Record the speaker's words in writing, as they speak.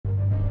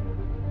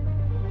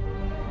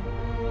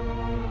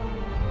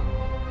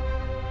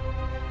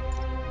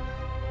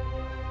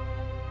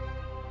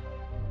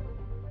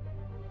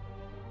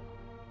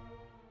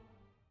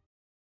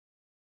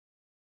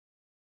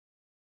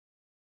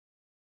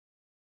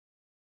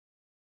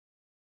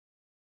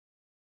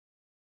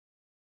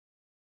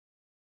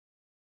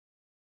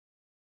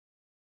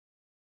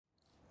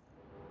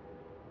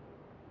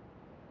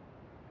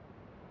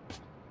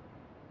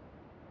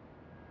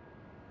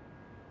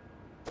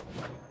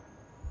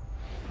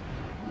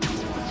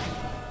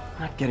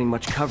Not getting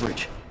much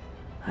coverage.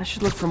 I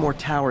should look for more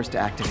towers to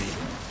activate.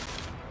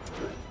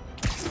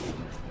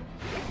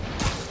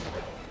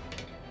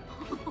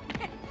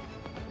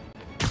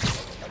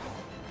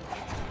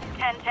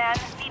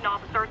 1010, need an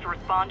officer to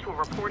respond to a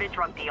reported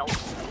drug deal.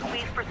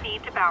 Please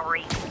proceed to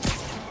Bowery.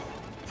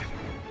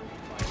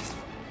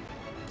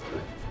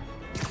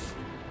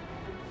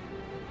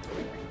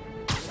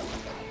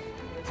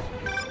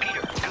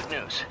 Peter, good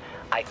news.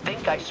 I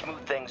think I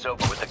smoothed things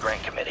over with the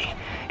grant committee.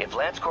 If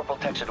Lance Corporal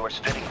Texidor's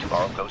fitting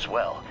tomorrow goes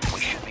well, we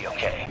should be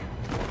okay.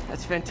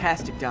 That's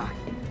fantastic, Doc.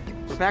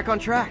 We're back on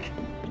track.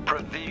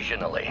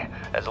 Provisionally,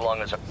 as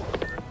long as...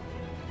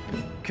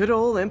 Good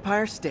old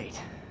Empire State.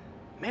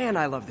 Man,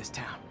 I love this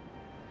town.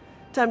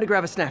 Time to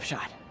grab a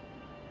snapshot.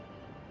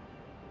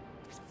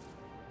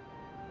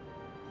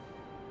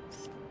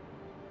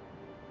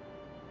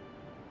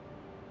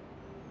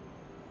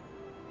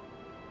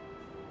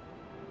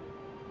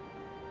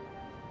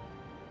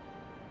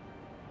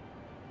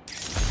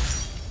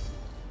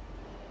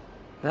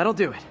 That'll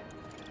do it.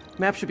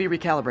 Map should be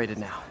recalibrated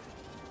now.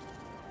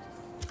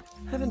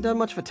 Haven't done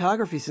much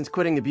photography since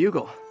quitting the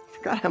Bugle.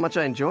 Forgot how much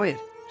I enjoy it.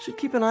 Should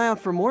keep an eye out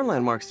for more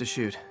landmarks to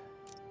shoot.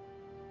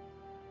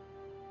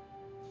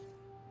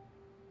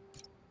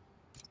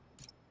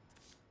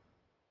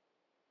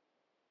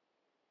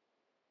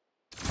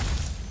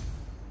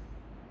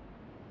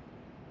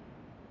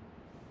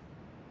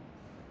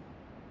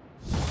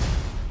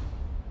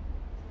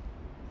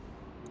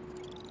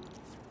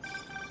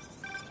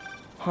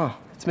 Huh,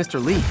 it's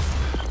Mr. Lee.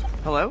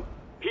 Hello?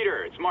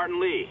 Peter, it's Martin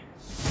Lee.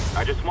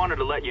 I just wanted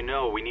to let you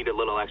know we need a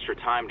little extra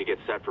time to get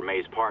set for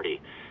May's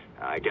party.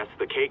 I guess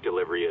the cake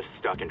delivery is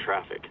stuck in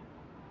traffic.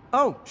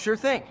 Oh, sure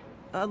thing.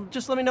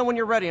 Just let me know when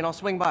you're ready and I'll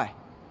swing by.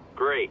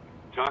 Great.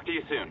 Talk to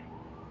you soon.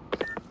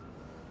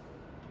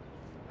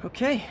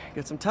 Okay,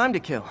 got some time to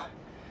kill.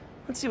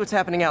 Let's see what's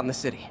happening out in the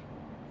city.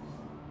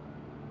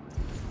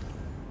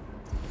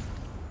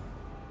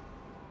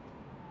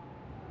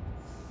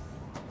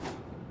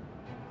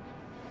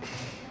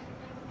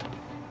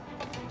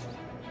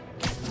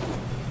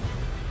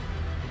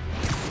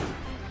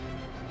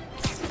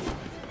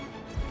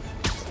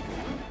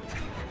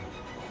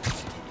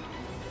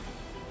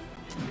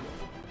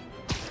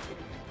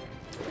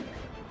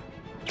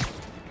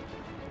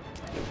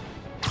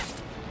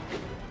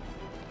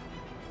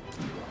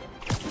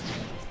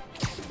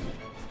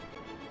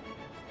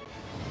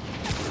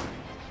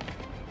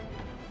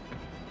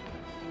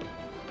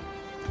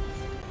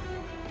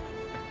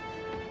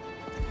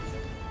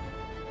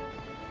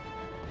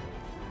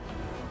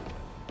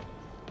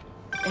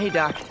 Hey,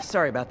 Doc.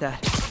 Sorry about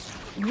that.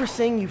 You were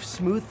saying you've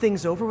smoothed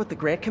things over with the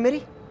grant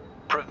committee?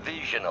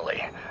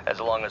 Provisionally, as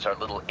long as our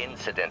little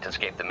incident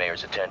escaped the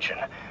mayor's attention.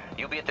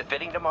 You'll be at the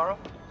fitting tomorrow?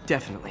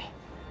 Definitely.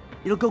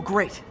 It'll go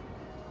great.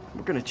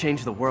 We're gonna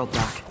change the world,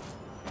 Doc.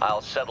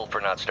 I'll settle for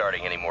not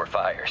starting any more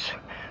fires.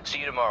 See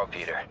you tomorrow,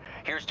 Peter.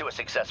 Here's to a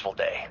successful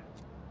day.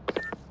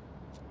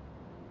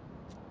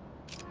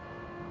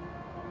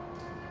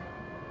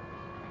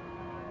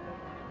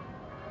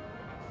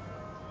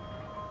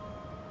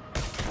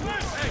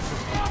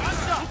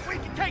 We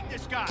can take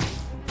this guy!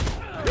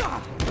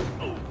 Got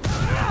him!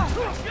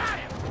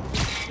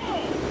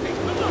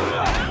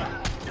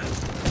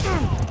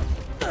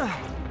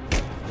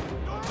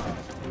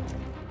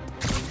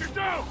 You're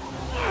down!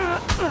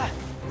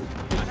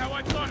 Not how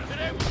I thought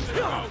today was gonna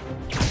go!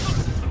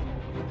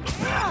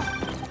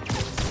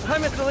 Hi,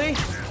 Mr. Lee.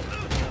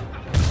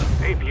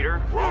 Hey,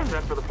 Peter. We're all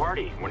set for the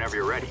party whenever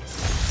you're ready.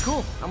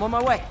 Cool, I'm on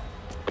my way.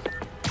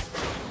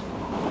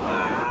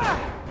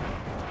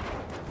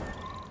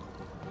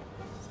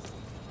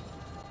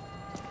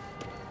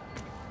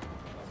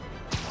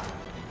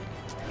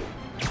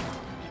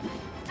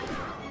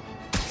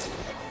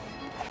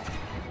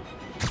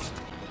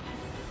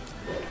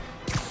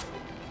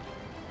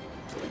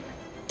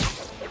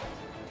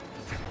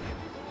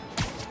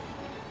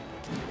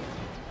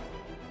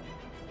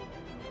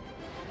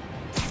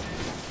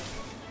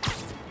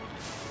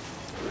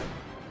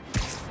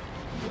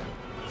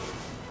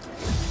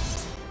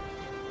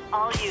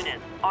 All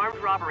units,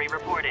 armed robbery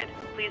reported.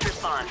 Please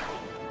respond.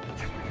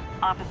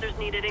 Officers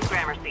needed in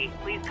Gramercy.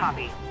 Please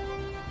copy.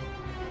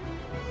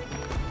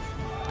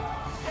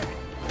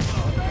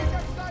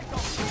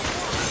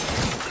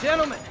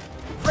 Gentlemen,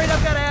 afraid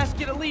I've got to ask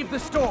you to leave the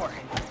store.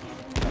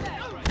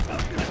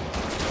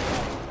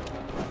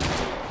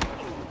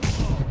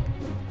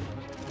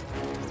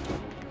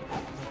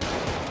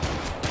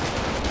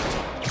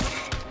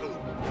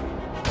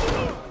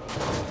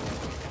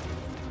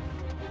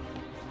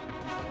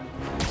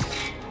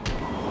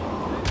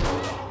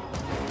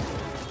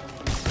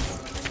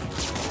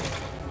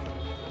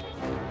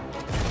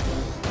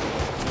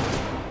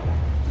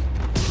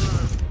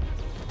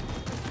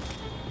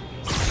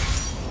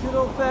 Good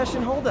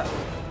old-fashioned holdup.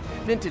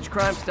 Vintage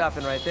crime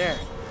stopping right there.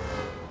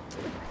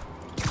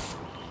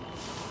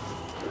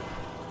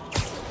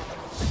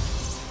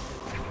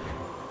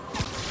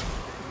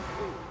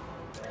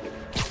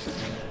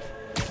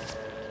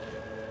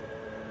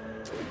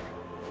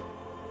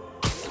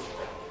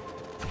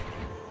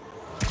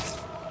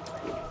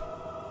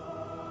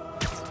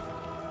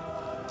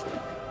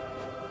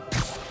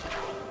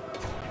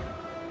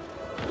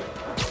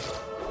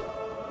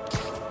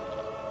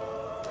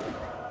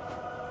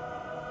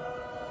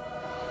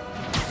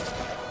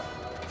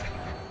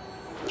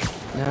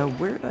 Now,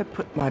 where did I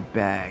put my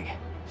bag?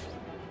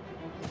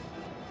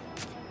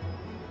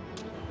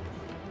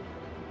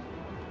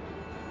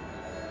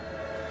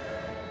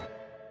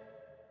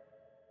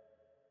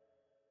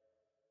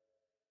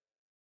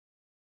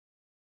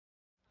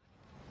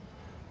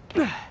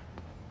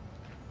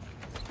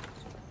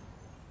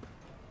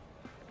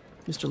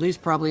 Mr. Lee's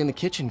probably in the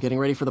kitchen getting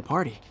ready for the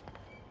party.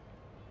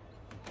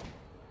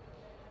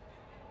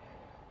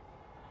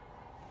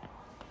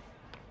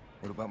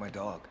 What about my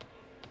dog?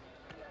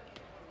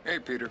 Hey,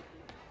 Peter.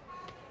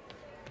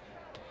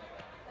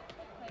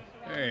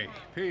 Hey,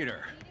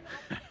 Peter.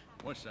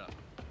 What's up?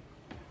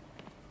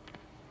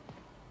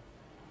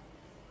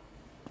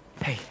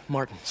 Hey,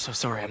 Martin, so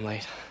sorry I'm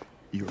late.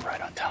 You were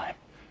right on time.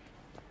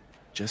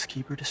 Just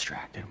keep her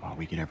distracted while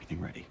we get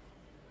everything ready.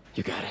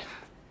 You got it.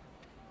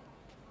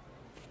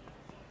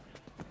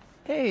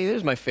 Hey,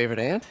 there's my favorite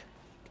aunt.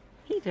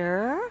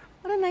 Peter,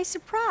 what a nice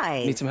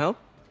surprise. Need some help?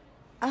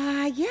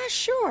 Yeah,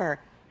 sure.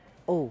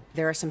 Oh,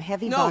 there are some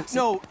heavy No, boxes.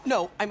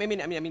 no. I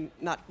mean,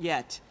 not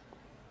yet.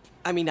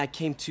 I mean, I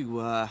came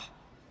to, I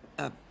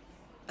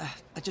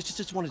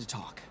just wanted to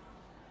talk.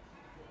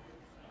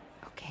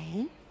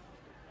 Okay.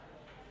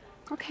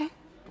 Okay.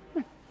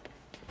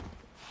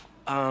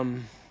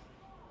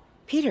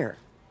 Peter,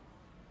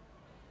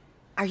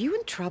 are you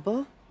in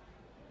trouble?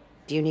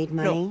 Do you need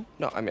money?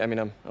 No, I mean,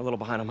 I'm a little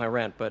behind on my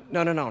rent, but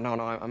no,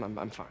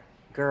 I'm fine.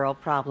 Girl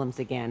problems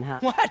again, huh?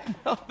 What?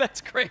 No, that's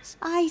crazy.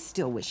 I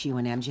still wish you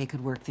and MJ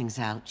could work things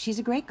out. She's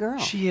a great girl.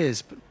 She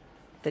is, but...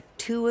 The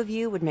two of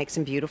you would make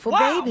some beautiful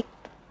Wow!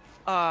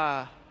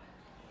 baby.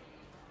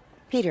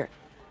 Peter.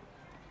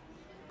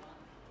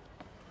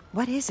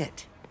 What is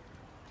it?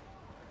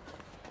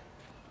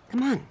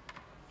 Come on.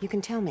 You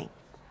can tell me.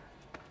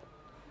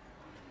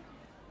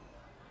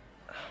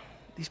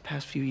 These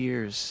past few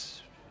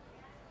years,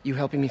 you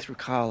helping me through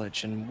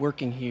college and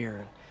working here,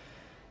 and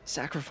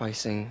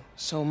sacrificing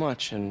so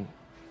much and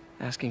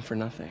asking for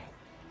nothing.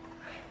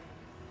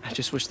 I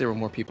just wish there were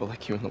more people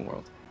like you in the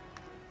world.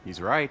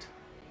 He's right.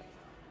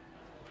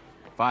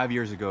 5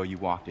 years ago, you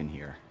walked in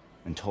here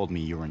and told me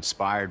you were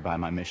inspired by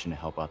my mission to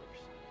help others.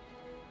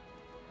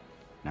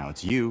 Now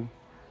it's you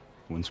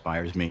who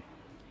inspires me.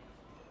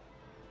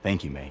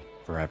 Thank you, May,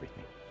 for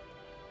everything.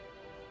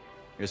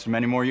 Here's for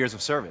many more years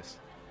of service.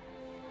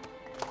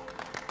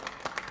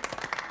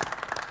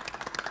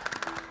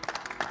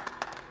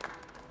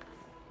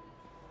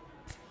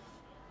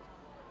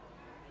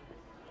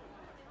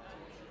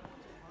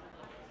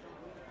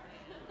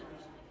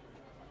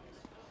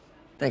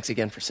 Thanks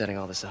again for setting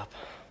all this up.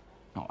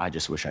 Oh, I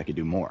just wish I could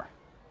do more.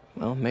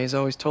 Well, May's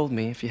always told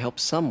me if you help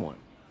someone...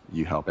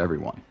 You help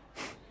everyone.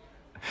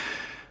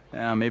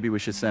 Maybe we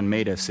should send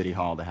May to City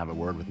Hall to have a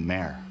word with the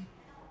mayor.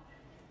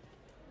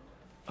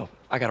 Oh,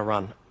 I gotta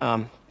run.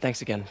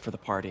 Thanks again for the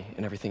party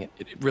and everything.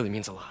 It really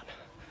means a lot.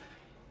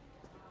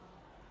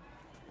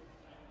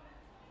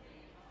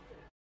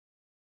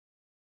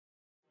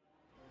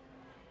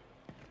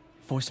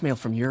 Voicemail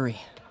from Yuri.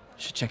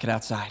 Should check it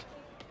outside.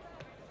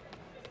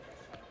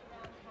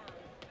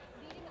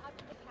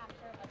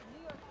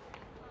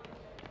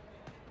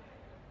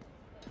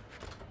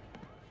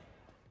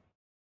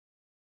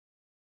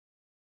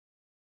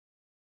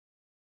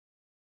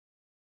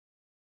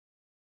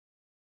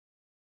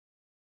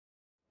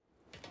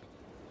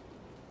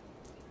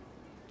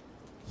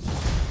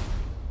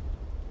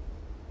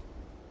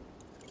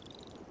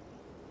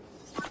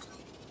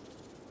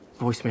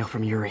 Voicemail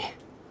from Yuri.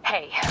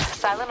 Hey,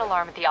 silent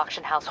alarm at the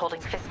auction house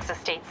holding Fisk's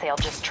estate sale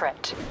just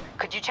tripped.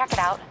 Could you check it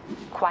out?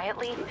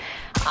 Quietly?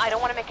 I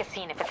don't want to make a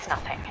scene if it's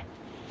nothing.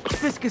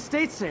 Fisk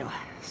estate sale.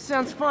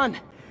 Sounds fun.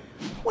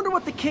 Wonder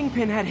what the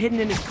Kingpin had hidden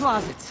in his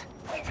closets.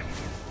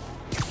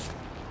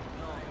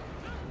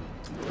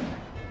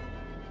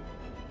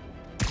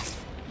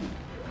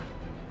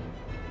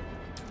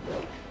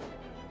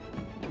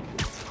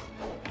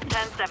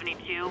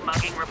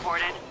 Mugging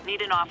reported.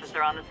 Need an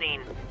officer on the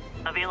scene.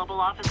 Available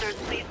officers,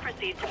 please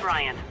proceed to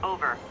Bryant.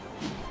 Over.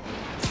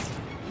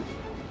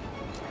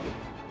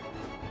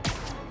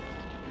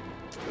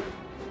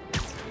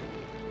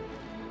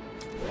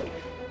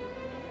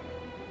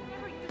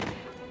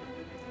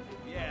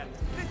 Yeah,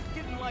 this is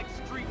getting like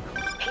street.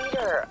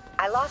 Peter,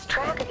 I lost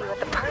track of you at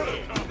the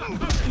party.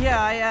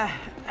 Yeah,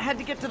 I had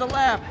to get to the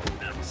lab.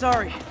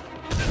 Sorry.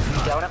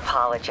 Don't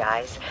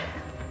apologize.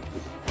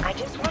 I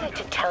just wanted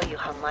to tell you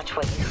how much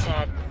what you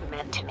said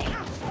meant to me.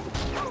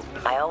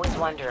 I always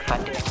wonder if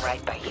I'm doing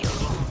right by you.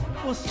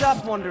 Well,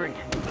 stop wondering.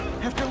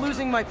 After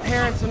losing my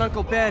parents and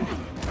Uncle Ben,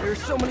 there are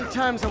so many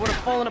times I would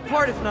have fallen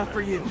apart if not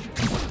for you.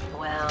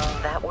 Well,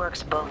 that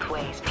works both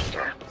ways,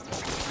 Peter.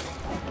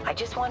 I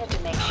just wanted to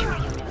make sure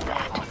you knew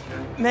that.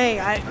 May,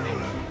 I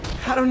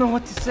don't know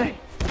what to say.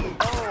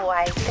 Oh,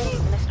 I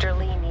think Mr.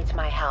 Lee needs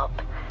my help.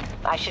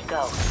 I should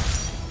go.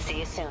 See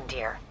you soon,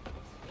 dear.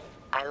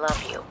 I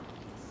love you.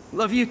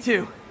 Love you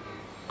too.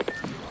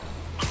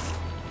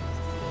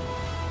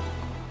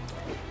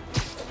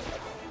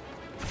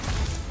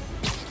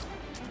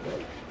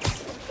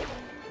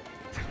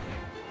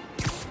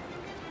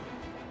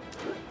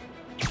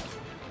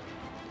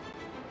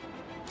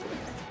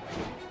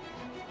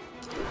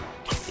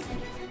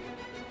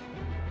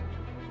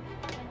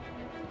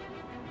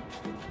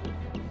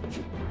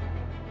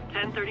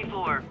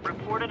 4,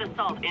 reported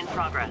assault in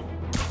progress.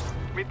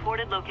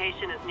 Reported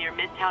location is near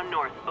Midtown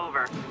North.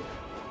 Over.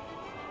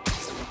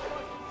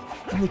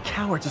 Only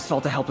cowards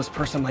assault a helpless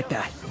person like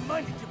that.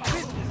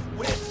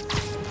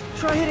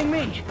 Try hitting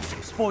me!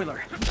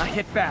 Spoiler, I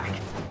hit back.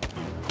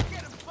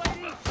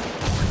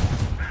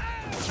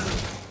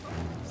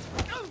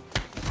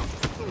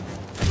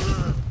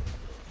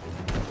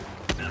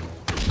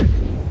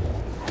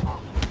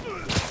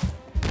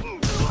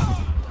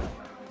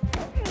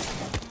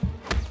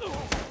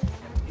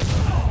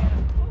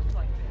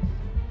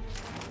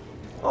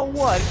 Oh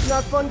what, it's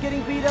not fun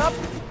getting beat up?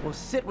 We'll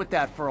sit with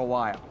that for a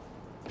while.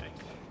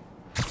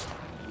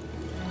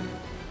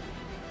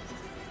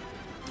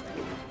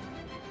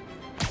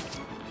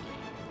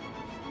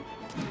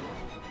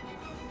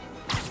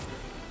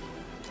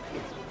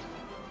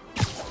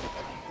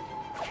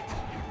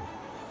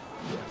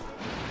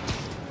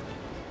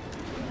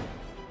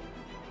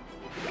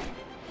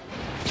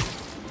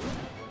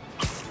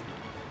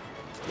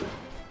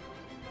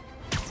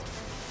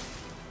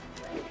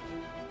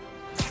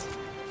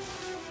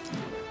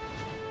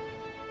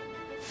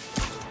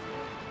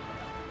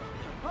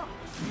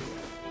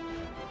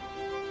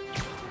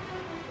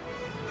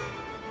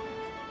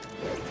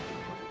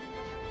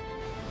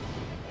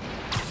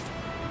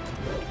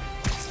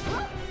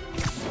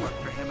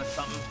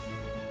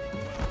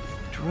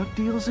 Drug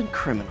deals and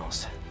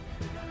criminals.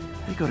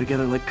 They go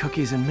together like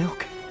cookies and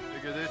milk.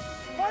 Figure this.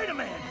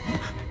 Spider-Man!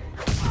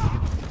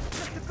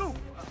 Just a goof.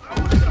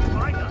 I was gonna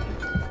find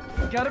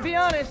him. Gotta be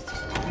honest,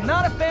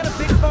 not a fan of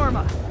Big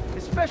Pharma.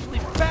 Especially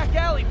back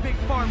alley Big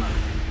Pharma.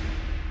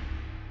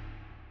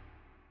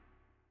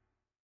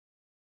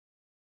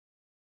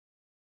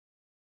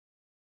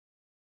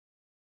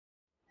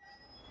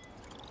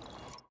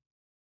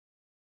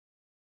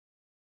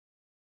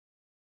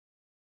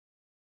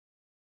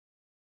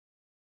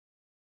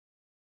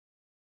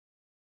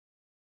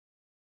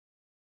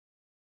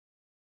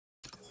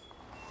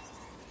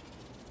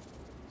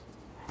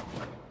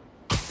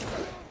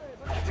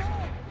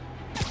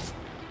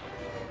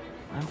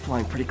 I'm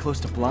flying pretty close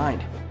to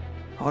blind.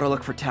 Ought to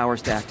look for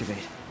towers to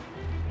activate.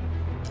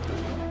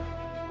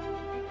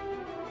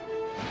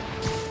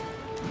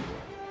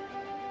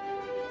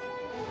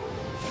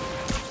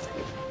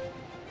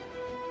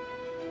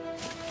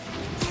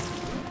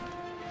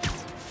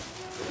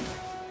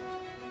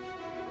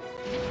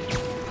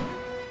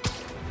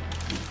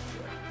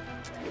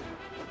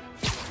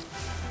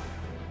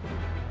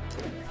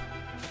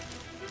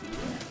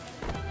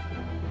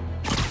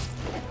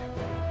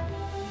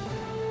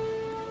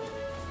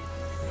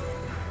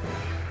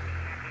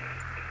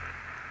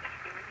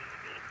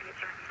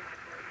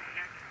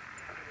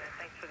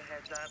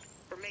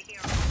 We're making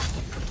our...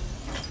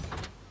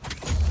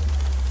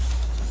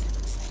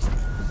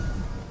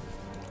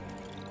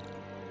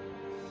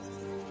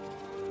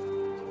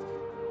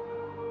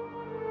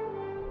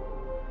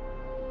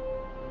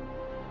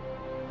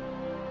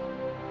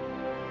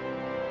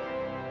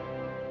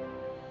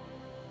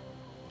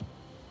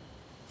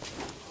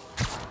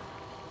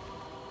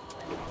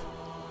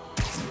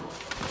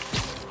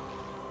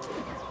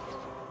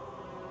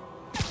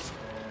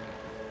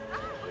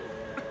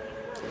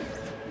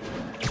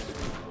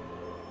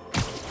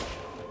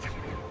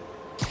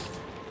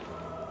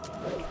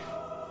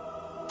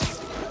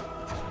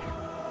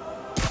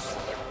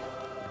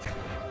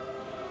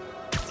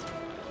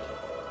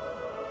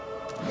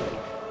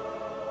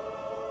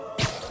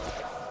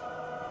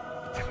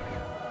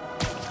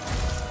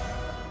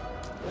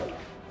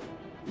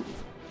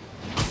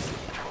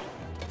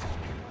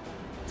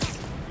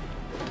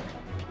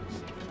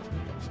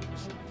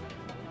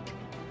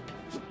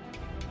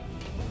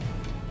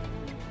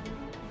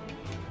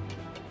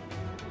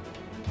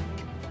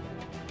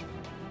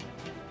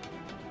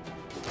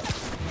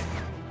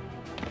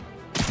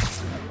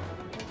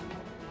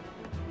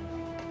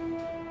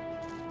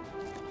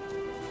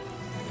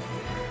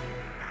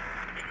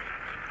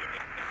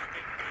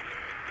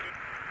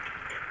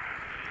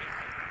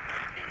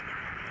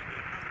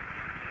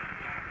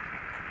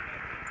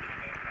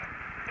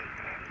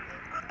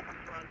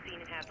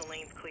 Have the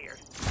lanes cleared.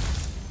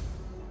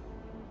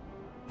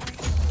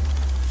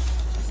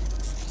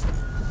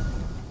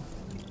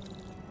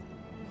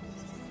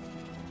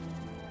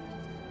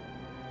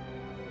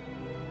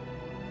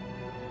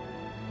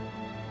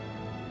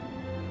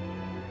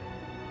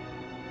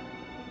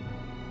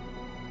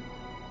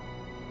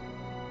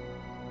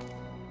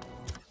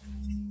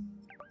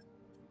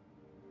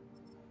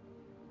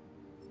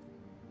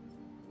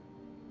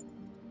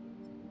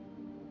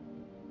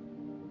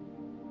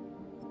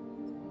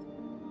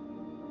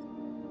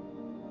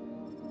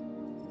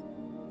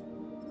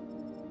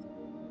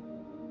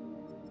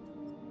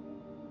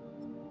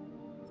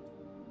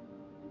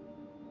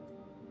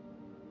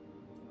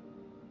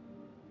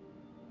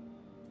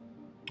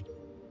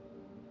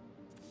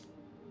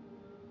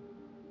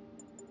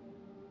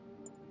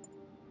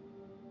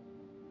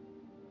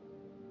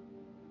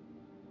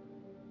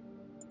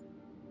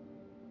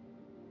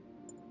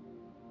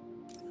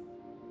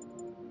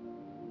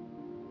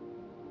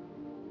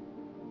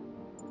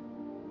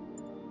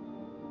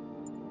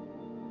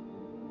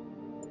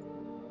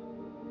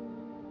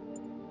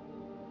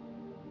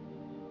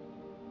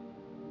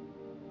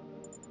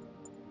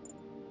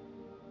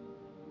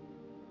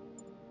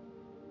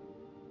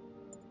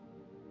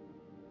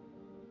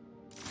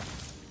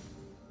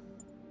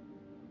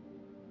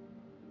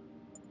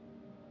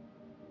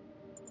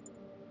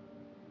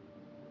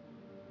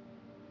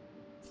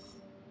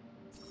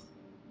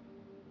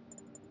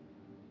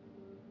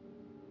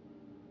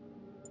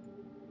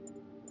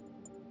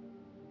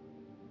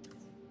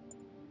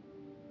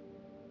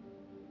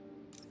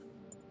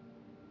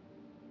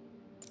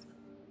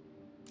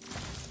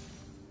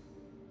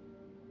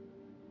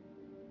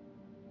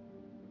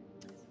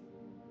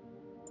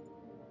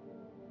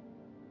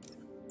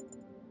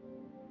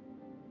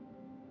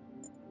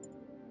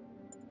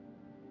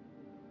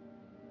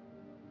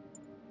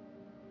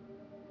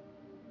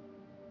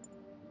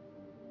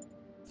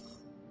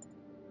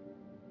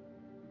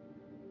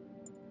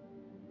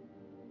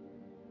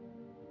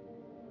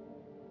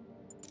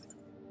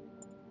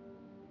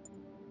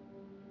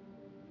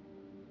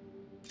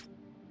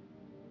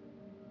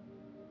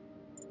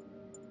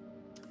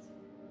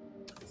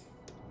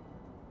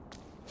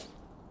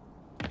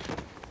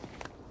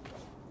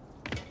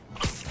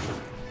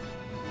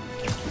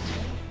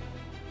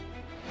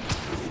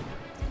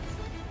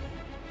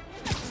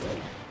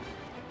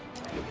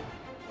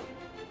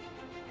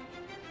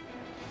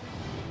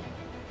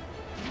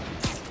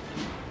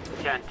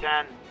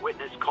 1010,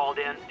 witness called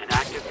in an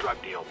active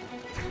drug deal.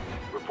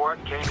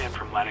 Report came in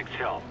from Lenox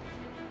Hill.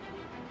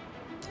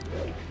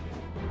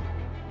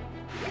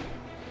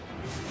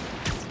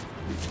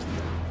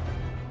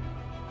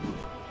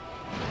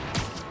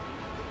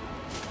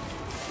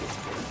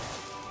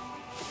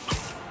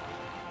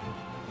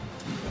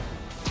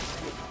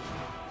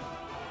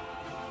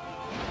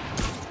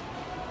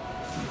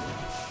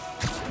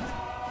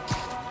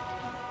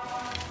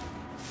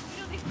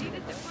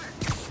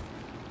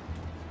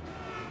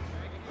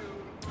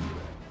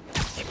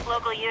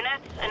 Local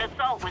units, an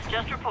assault was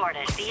just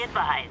reported. Be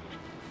advised.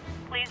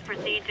 Please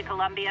proceed to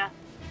Columbia.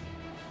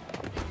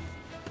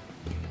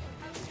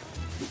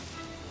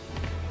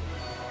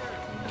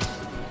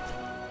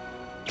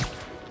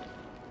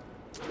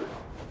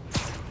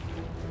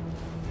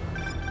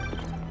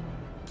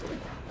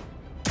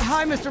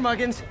 Hi, Mr.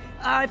 Muggins.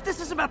 If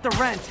this is about the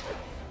rent...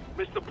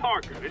 Mr.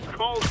 Parker, this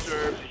call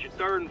serves as your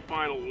third and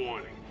final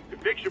warning.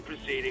 Eviction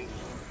proceedings...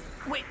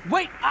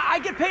 Wait! I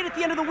get paid at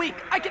the end of the week.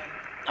 I get...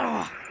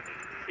 Ugh.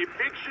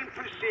 Eviction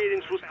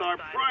proceedings will start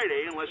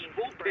Friday unless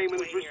full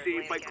payment is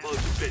received by close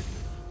of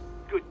business.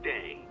 Good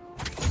day.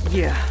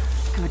 Yeah,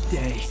 good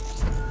day.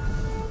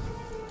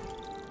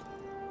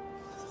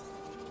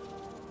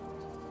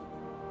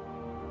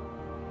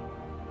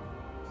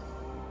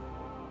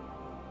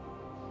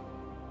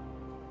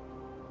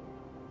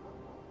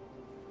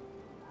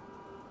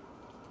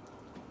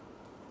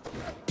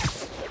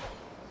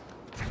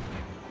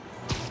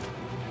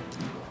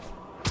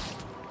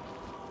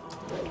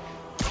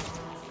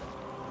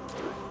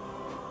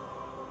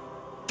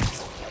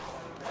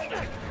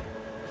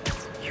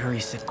 Yuri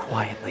said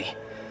quietly.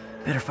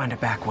 Better find a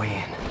back way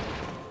in.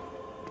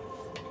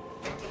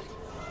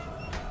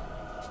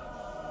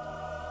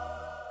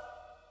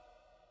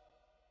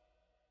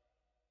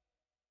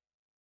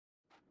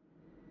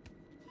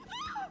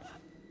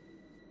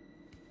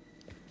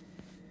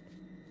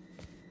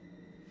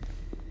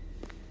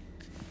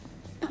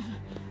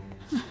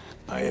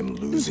 I am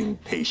losing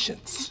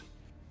patience.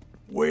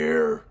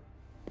 Where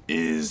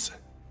is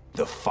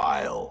the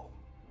file?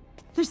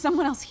 There's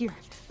someone else here.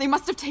 They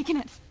must have taken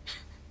it.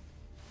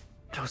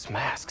 Those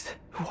masks.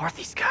 Who are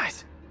these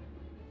guys?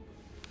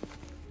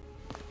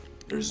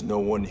 There's no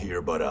one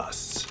here but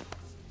us.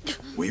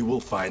 We will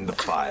find the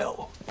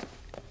file,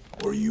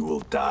 or you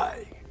will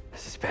die.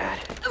 This is bad.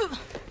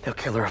 They'll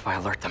kill her if I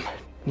alert them.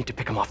 Need to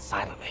pick them off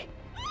silently.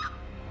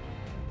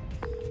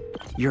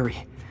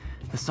 Yuri,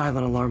 the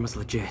silent alarm was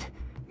legit.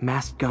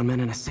 Masked gunmen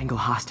and a single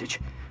hostage.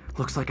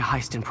 Looks like a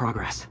heist in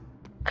progress.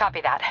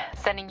 Copy that.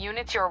 Sending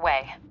units your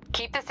way.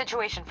 Keep the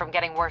situation from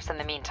getting worse in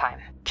the meantime.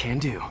 Can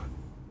do.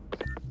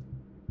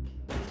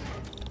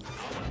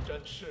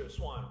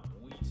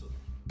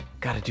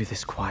 Gotta do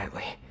this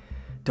quietly.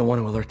 Don't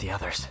want to alert the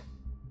others.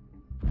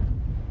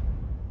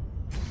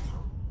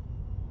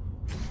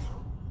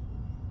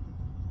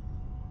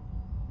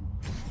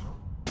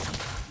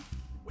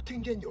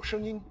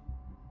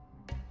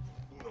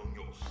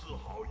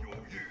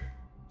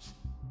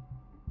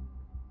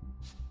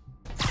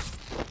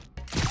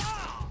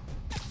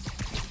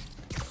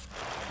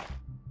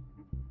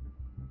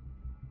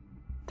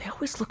 They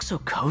always look so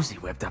cozy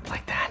whipped up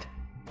like that.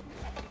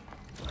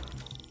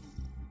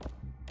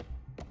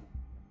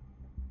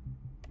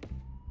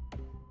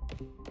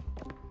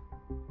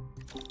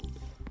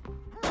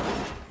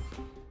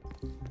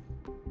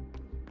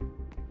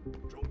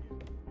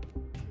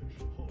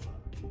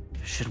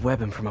 Should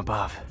web him from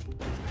above.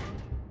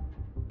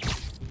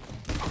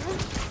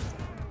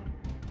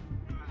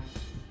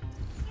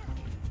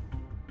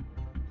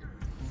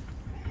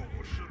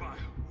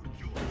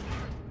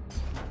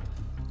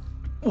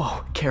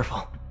 Whoa,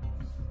 careful.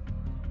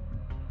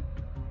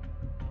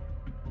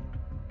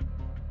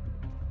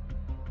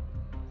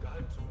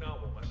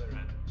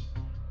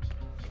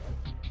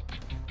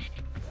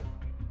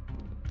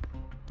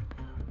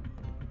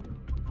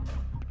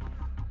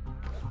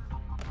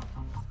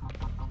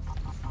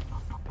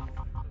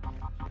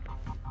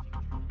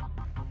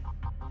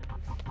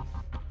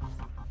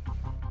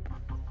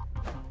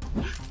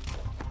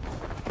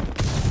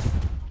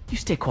 You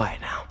stay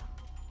quiet now.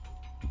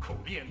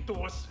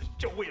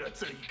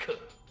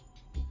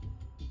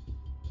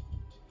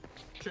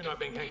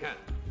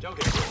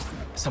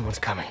 Someone's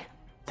coming.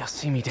 They'll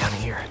see me down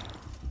here.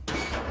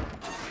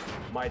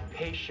 My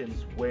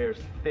patience wears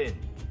thin.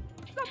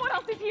 Someone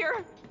else is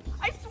here.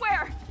 I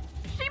swear.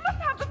 She must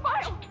have the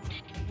file.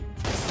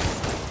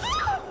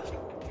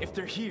 If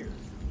they're here,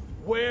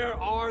 where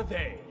are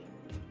they?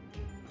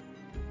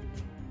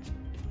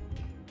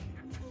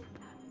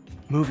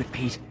 Move it,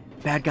 Pete.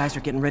 Bad guys are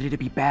getting ready to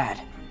be bad.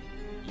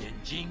 眼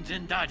睛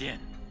睁大点，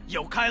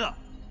有开了。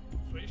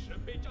随时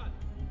备战，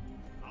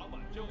老板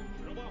就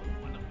指望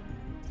我们了。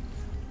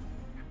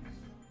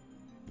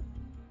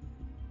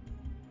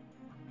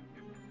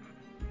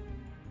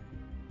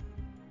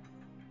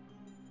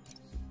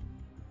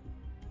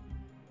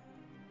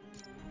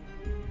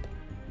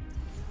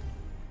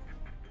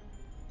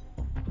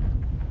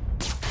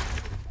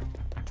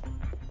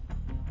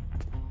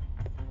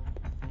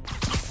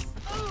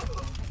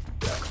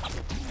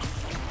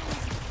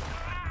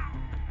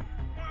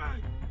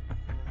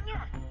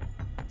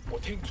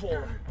听错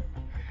了，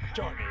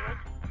这女人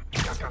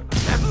刚刚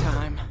Nap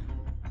time.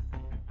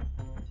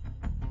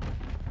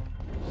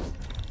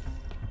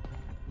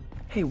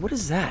 Hey, what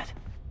is that?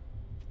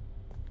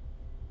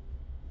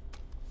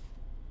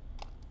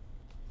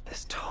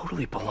 This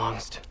totally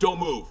belongs to... Don't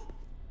move!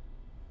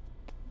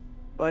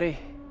 Buddy,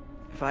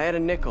 if I had a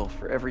nickel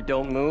for every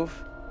don't move...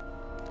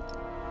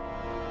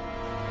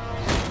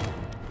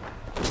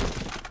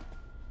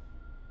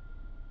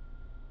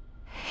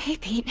 Hey,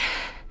 Pete.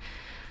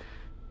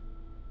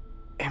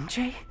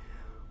 MJ?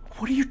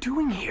 What are you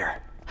doing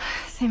here?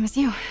 Same as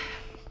you.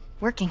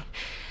 Working.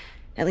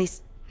 At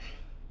least,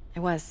 I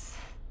was.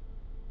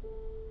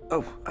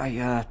 Oh,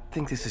 I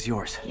think this is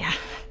yours. Yeah,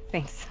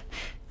 thanks.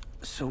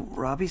 So,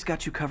 Robbie's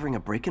got you covering a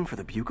break-in for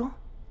the Bugle?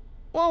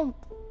 Well,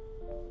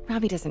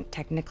 Robbie doesn't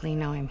technically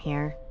know I'm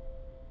here.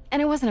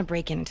 And it wasn't a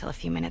break-in until a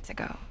few minutes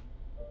ago.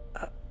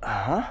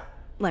 Huh?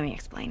 Let me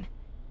explain.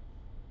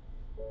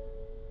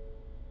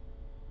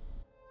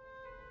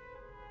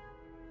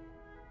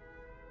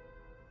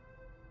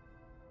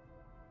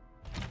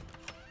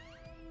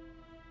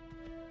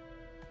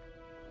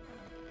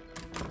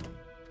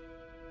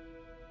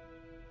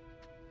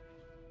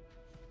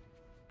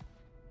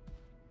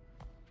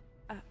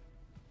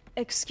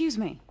 Excuse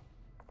me.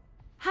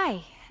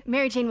 Hi,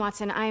 Mary Jane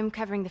Watson. I'm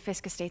covering the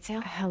Fisk estate sale.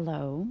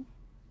 Hello.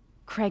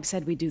 Craig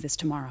said we'd do this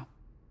tomorrow.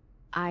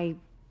 I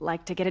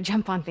like to get a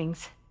jump on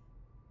things.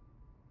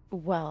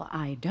 Well,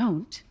 I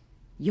don't.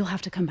 You'll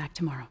have to come back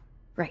tomorrow.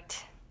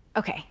 Right.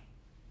 Okay.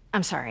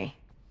 I'm sorry.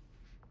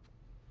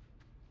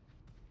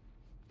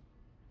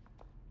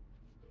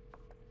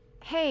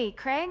 Hey,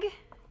 Craig?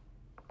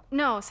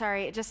 No,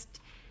 sorry. It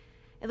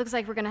looks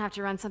like we're gonna have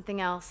to run something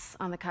else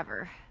on the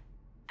cover.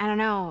 I don't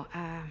know,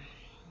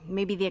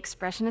 maybe the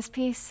expressionist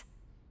piece?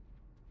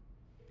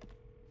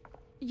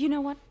 You know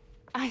what?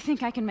 I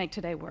think I can make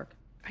today work.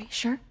 Are you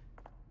sure?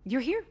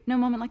 You're here. No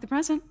moment like the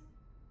present.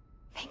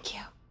 Thank you.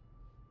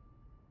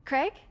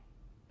 Craig?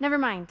 Never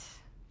mind.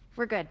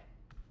 We're good.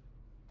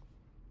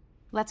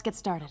 Let's get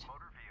started.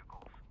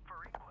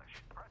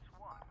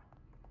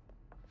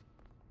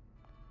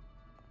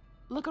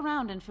 Look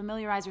around and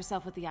familiarize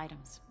yourself with the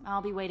items.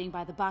 I'll be waiting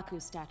by the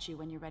Baku statue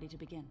when you're ready to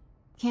begin.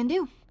 Can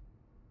do.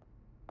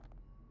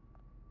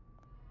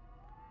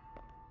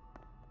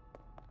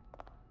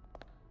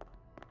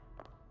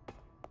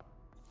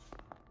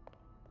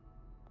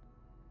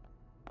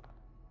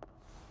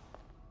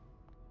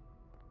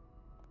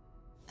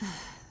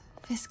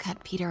 Fisk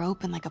cut Peter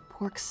open like a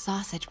pork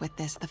sausage with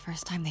this the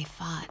first time they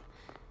fought.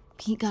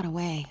 Pete got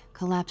away,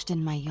 collapsed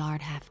in my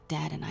yard half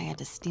dead, and I had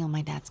to steal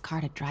my dad's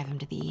car to drive him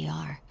to the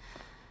ER.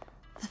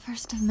 The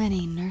first of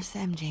many Nurse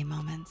MJ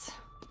moments.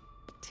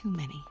 Too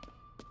many.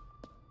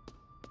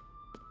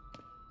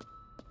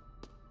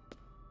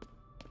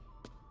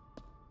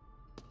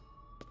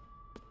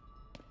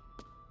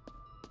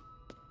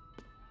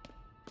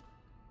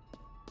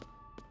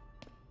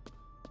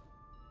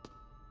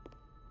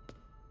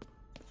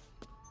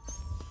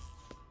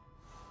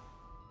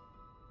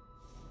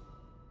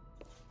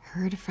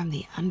 Heard from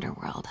the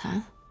underworld,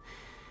 huh?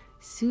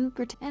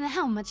 Super. And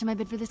how much am I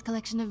bid for this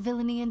collection of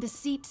villainy and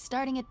deceit,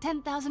 starting at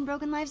 10,000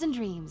 broken lives and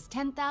dreams,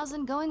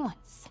 10,000 going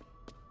once?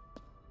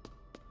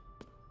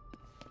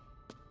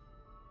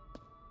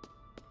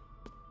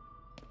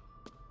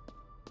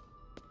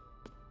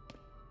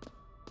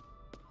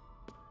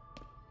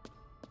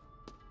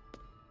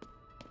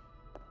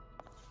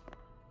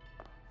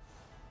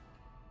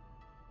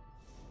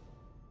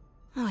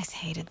 Always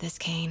hated this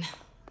cane.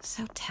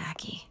 So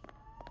tacky.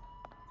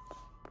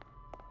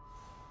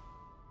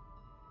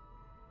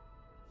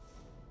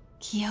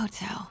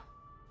 Kyoto.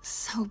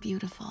 So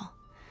beautiful.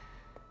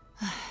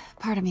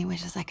 Part of me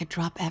wishes I could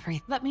drop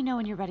everything. Let me know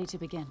when you're ready to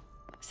begin.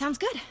 Sounds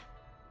good.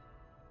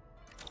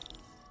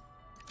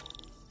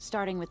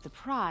 Starting with the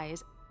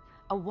prize,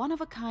 a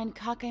one-of-a-kind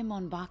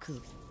Kakemon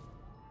Baku.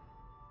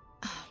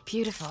 Oh,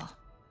 beautiful.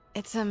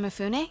 It's a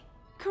Mifune?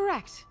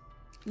 Correct.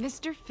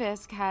 Mr.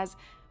 Fisk has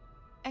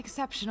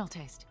exceptional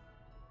taste.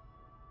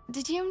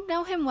 Did you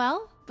know him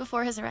well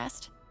before his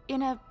arrest?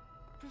 In a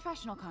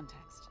professional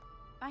context.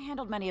 I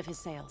handled many of his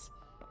sales.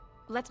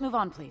 Let's move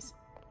on, please.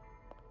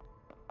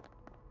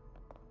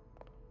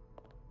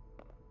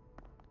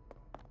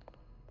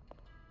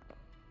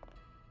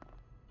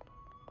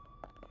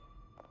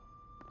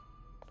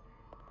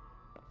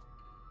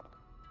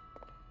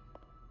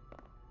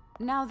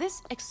 Now,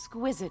 this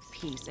exquisite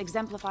piece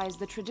exemplifies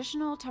the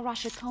traditional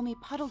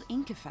Tarashikomi puddled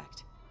ink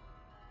effect.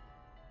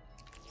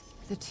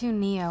 The two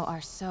Neo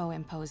are so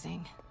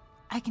imposing.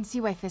 I can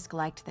see why Fisk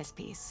liked this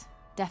piece.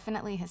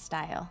 Definitely his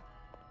style.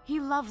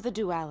 He loved the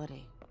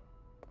duality.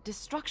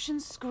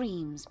 Destruction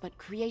screams, but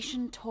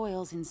creation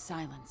toils in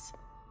silence.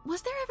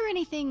 Was there ever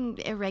anything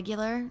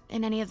irregular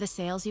in any of the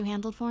sales you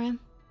handled for him?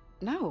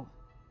 No.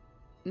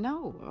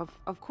 No,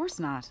 of course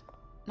not.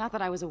 Not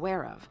that I was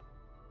aware of.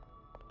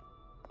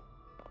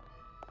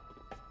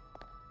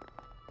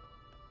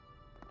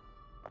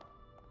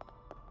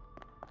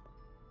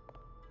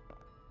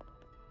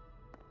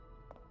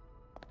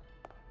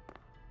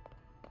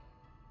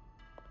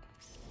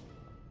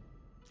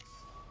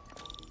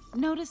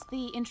 Notice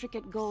the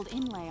intricate gold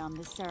inlay on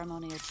this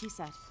ceremonial tea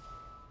set.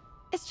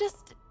 It's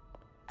just...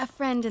 a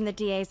friend in the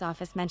DA's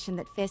office mentioned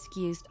that Fisk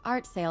used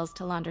art sales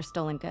to launder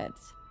stolen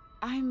goods.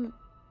 I'm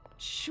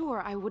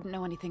sure I wouldn't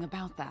know anything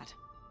about that.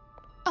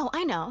 Oh,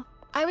 I know.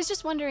 I was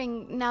just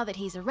wondering, now that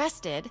he's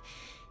arrested,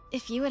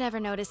 if you had ever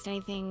noticed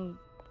anything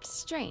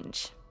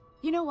strange.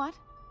 You know what?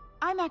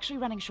 I'm actually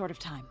running short of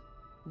time.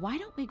 Why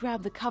don't we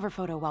grab the cover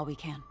photo while we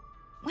can?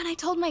 When I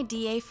told my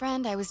DA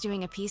friend I was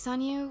doing a piece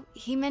on you,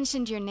 he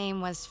mentioned your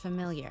name was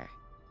familiar.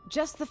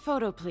 Just the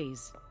photo,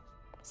 please.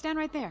 Stand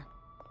right there.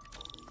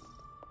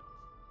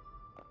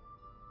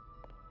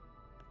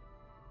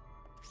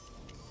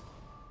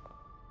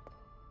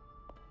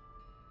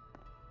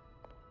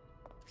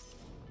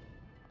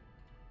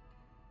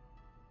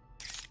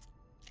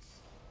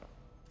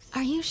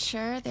 Are you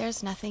sure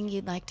there's nothing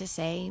you'd like to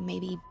say,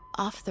 maybe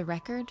off the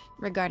record,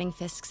 regarding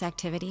Fisk's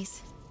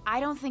activities? I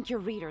don't think your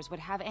readers would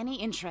have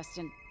any interest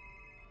in...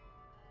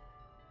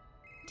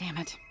 Damn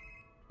it.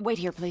 Wait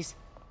here, please.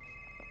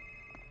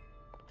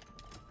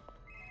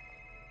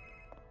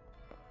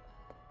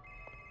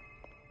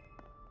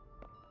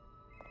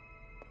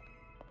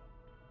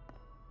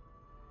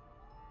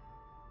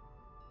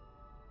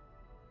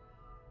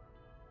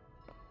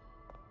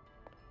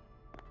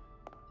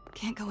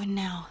 Can't go in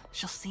now.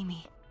 She'll see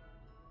me.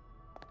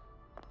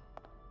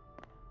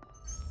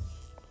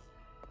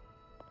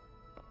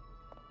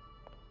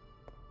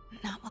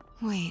 Not...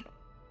 Wait.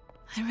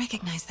 I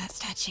recognize that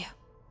statue.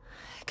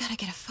 Gotta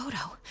get a photo.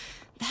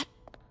 That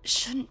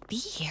shouldn't be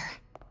here.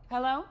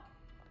 Hello?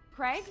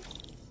 Craig?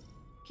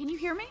 Can you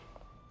hear me?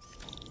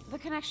 The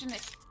connection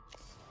is...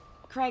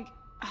 Craig,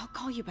 I'll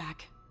call you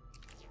back.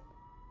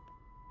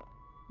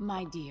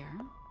 My dear,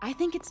 I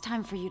think it's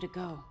time for you to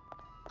go.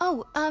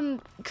 Oh,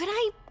 could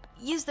I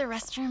use the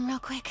restroom real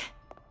quick?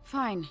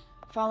 Fine.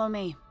 Follow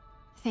me.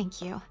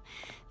 Thank you.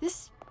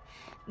 This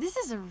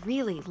is a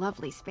really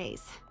lovely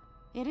space.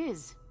 It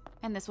is.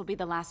 And this will be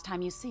the last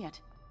time you see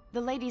it.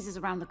 The ladies is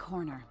around the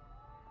corner.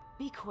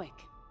 Be quick.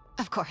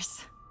 Of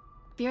course.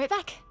 Be right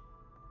back.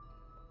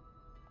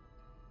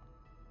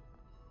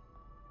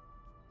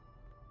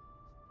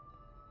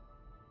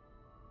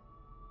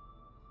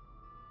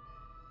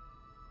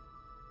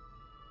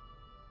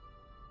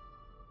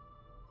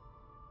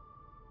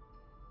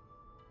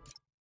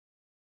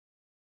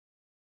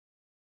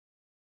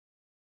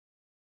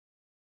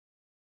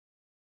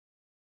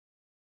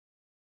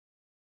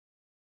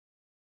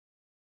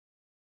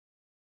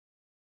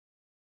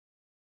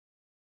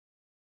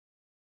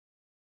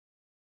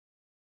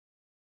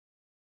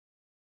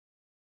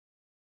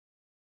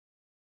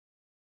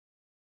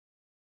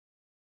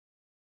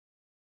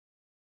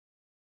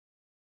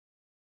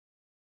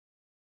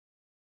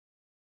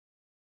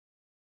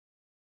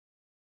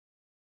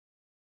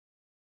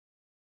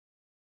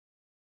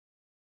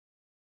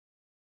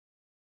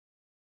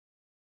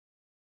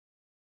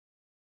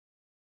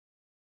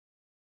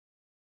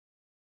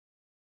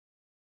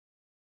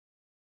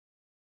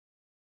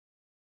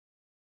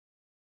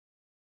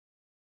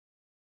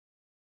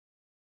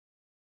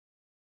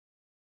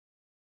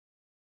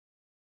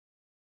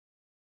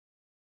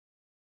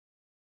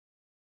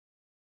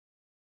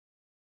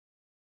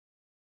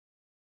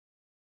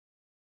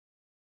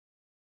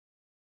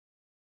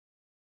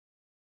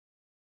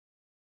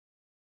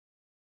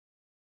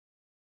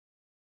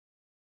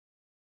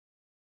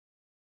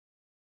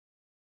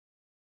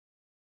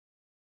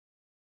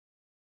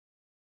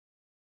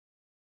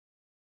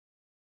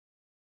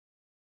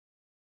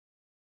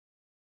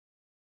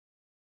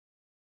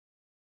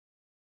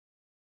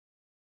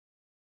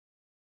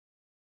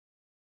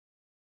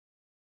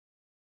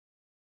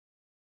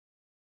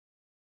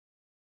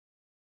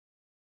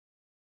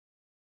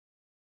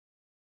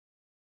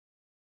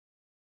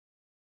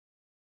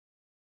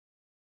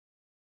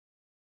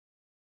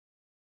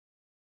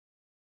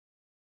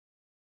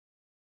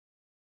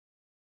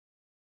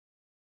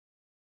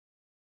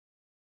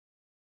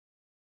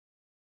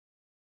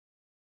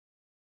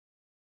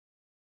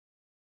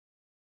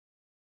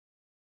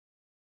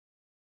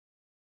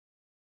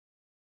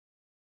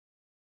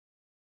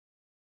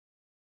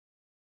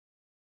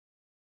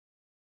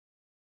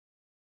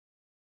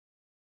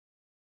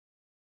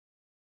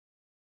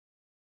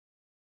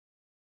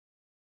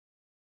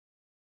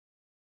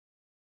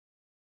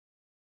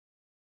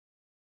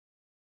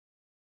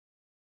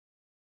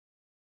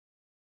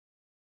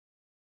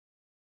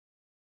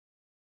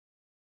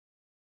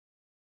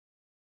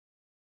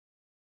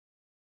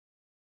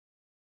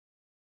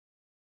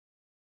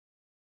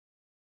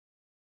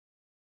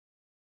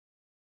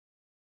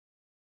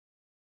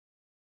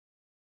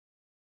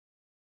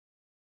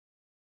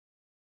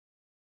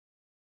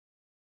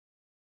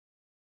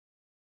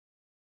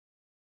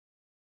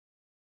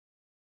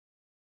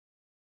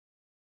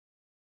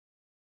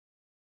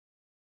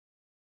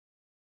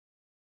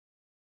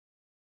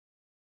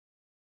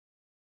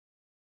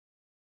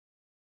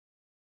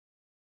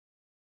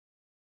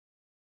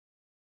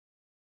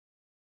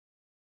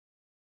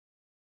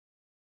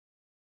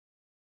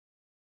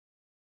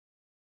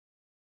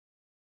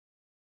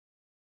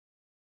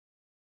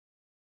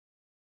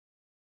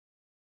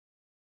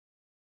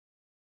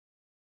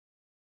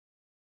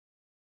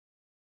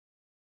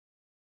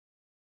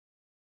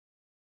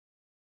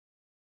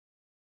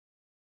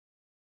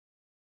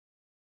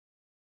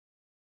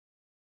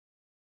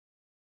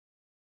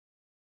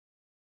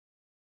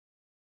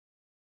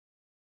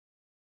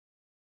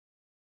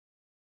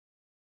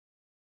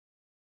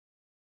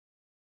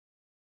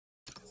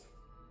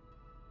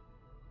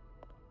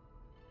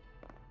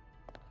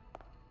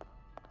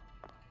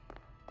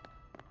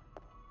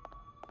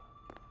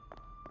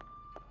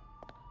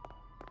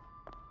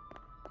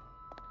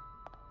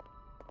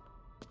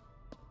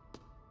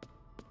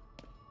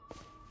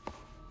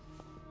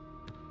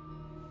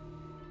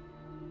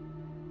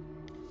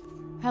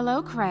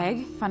 Hello,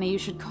 Craig. Funny you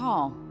should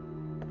call.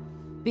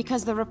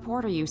 Because the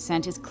reporter you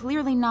sent is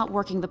clearly not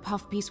working the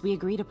puff piece we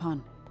agreed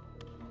upon.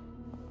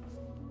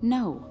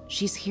 No,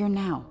 she's here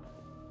now.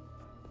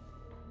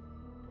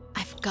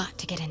 I've got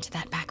to get into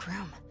that back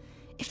room.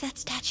 If that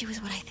statue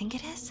is what I think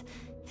it is,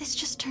 this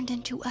just turned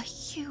into a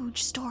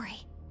huge story.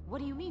 What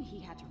do you mean he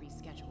had to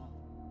reschedule?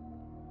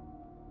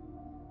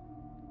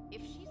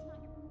 If she's not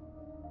who is in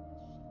my auction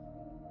house?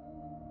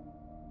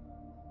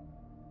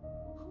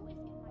 Oh my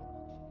god.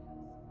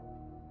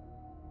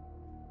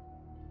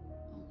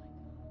 No, I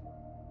do not trust you to fix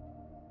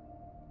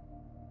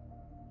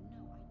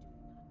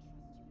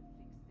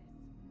this.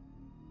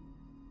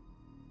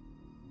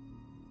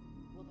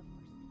 Well, the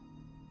first thing I want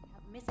is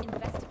have Miss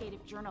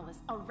Investigative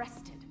Journalist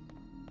arrested.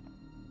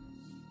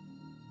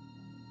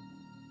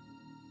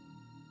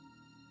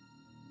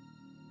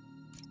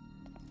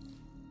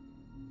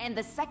 And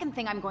the second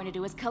thing I'm going to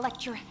do is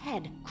collect your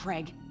head,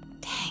 Craig.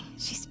 Dang,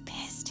 she's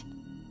pissed.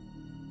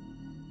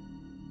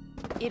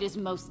 It is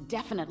most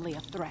definitely a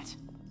threat.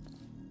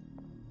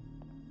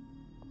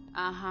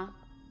 Uh-huh.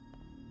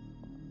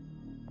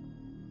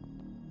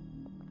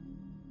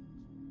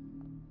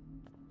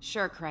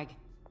 Sure, Craig.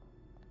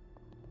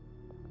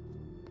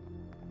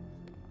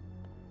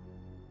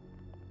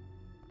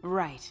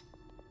 Right.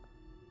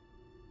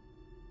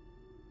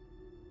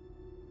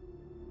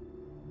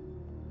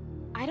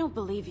 I don't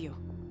believe you.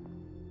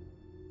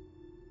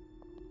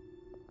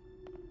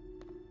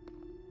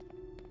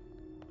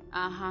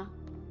 Uh-huh.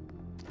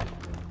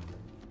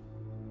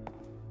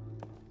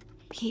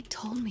 Pete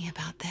told me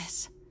about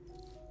this.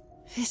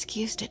 Fisk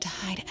used it to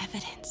hide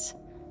evidence.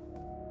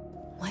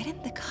 Why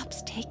didn't the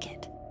cops take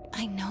it?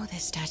 I know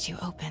this statue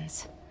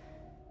opens,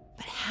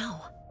 but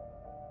how?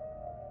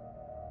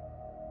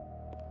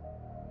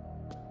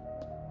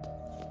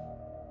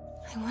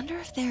 I wonder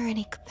if there are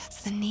any...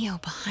 That's the Neo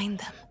behind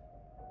them.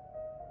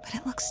 But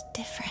it looks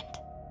different.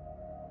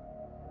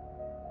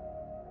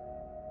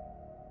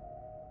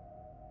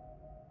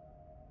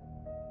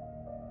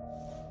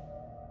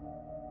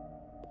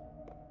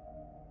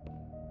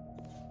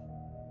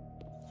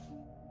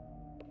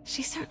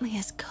 She certainly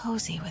is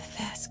cozy with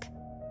Fisk.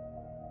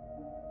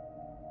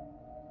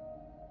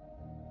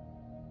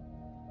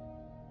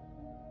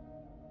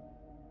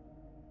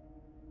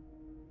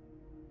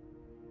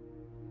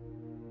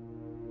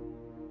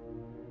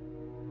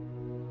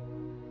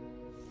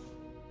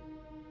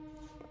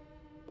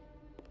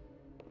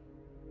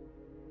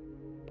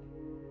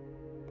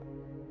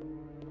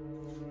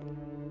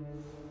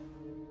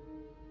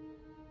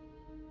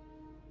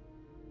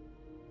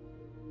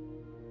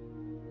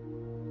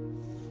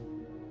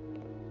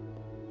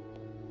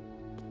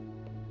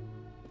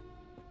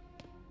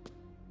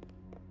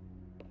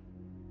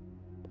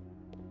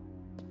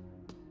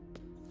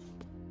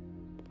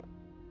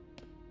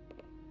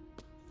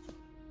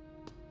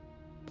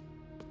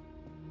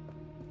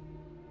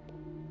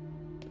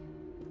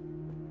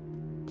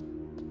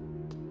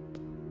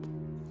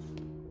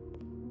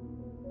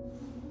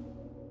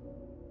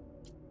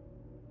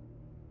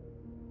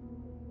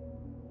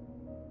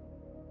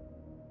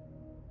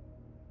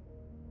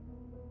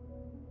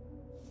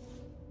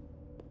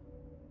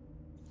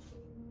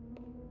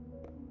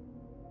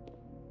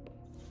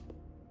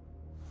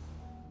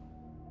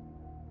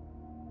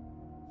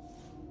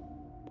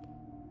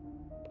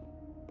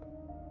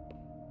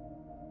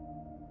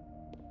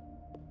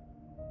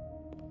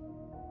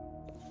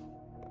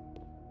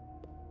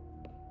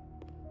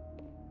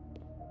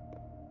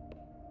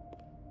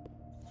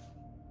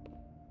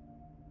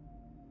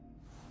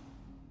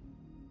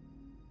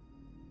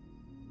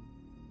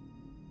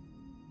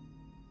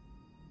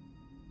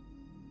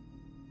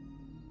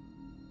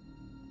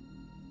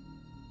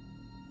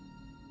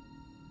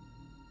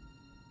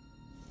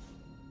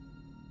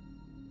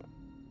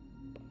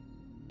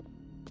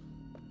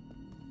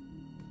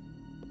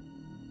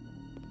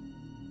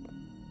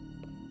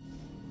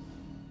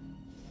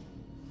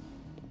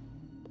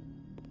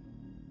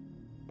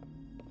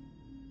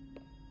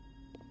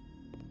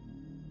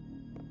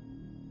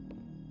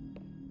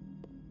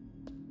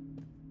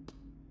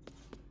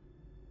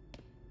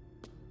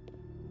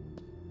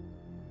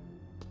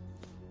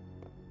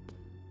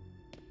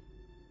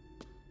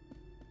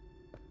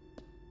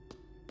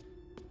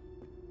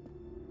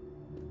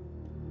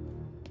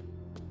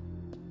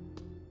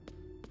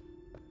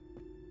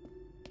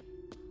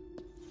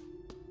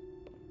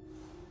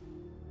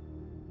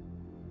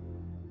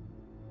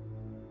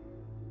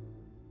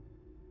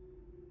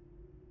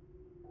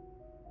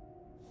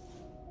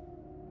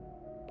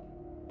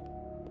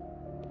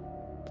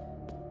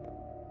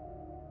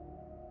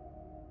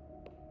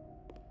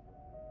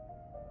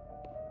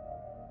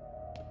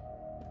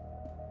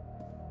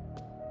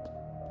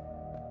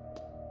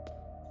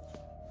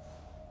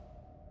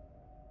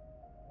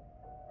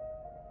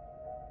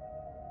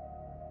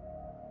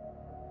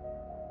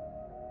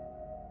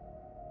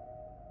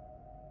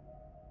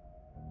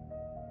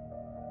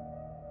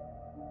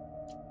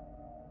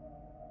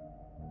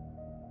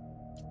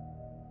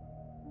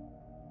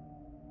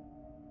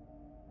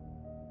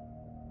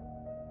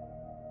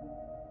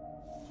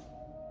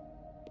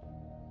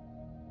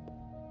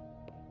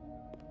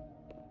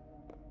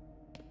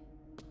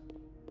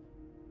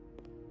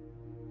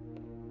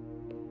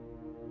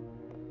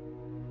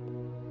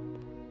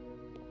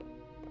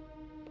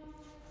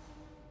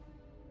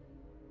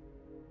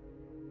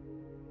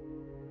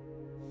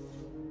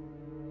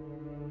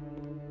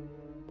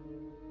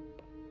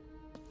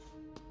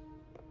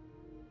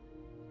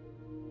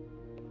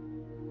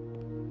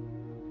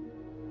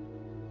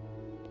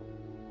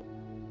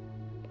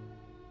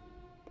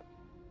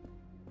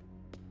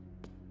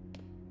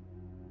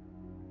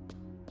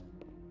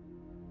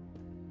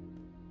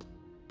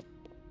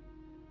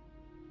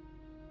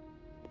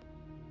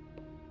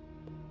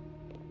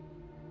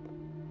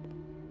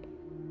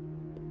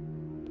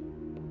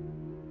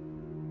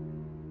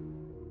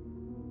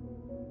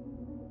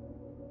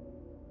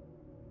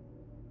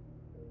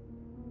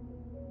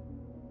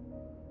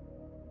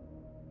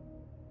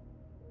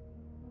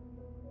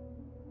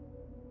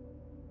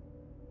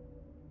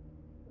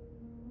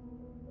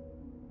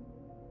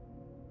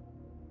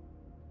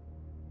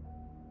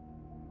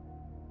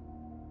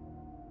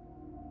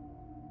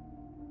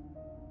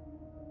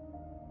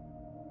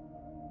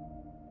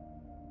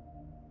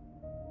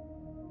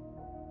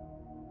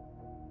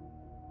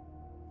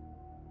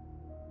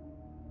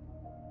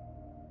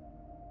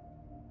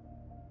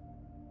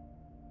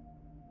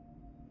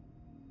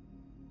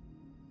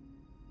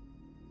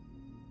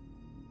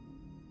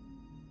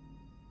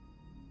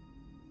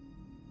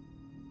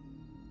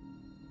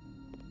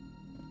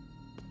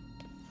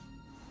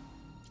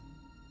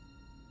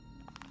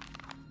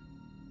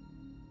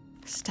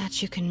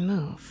 Statue can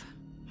move.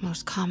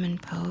 Most common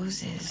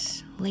pose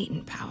is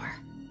latent power.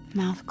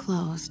 Mouth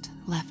closed,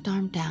 left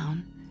arm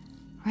down,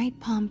 right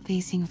palm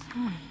facing...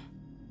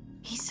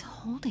 He's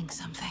holding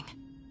something.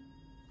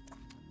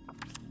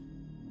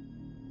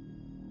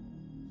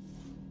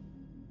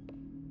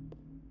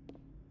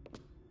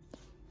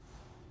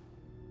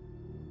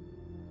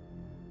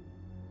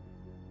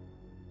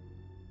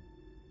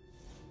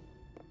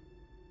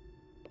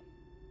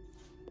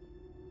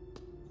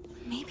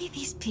 Maybe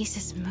these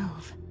pieces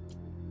move.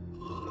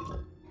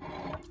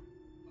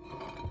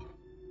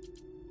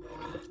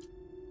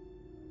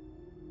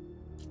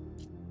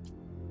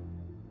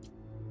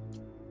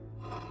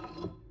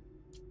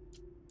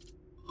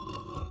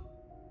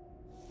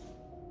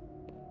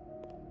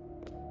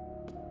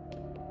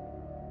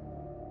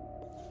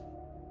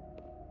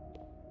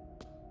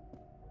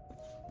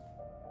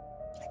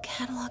 The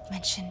catalog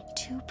mentioned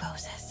 2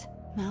 poses.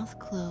 Mouth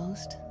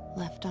closed,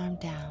 left arm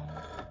down.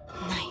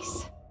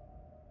 Nice.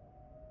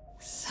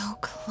 So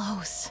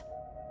close,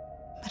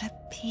 but a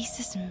piece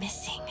is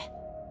missing.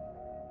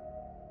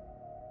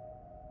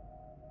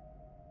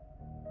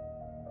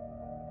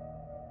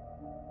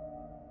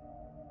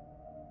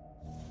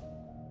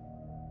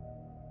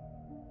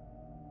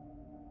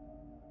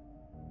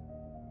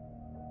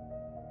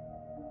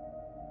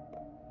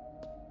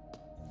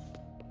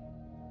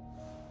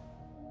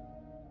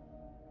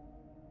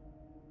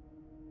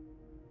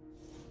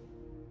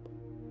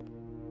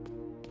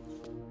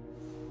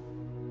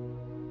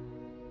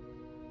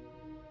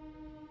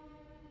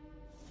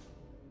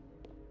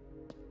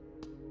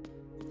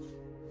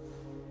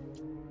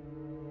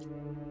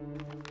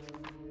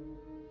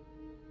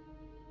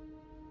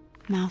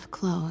 Mouth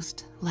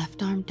closed,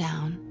 left arm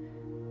down,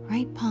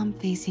 right palm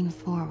facing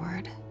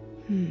forward.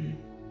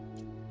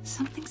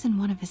 Something's in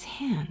one of his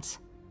hands.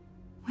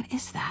 What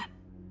is that?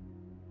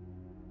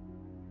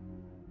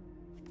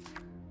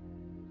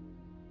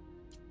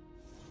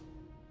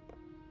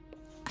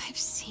 I've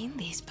seen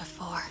these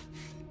before.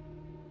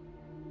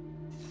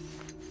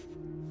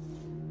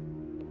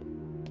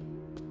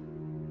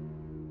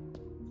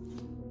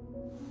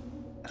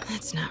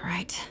 That's not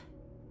right.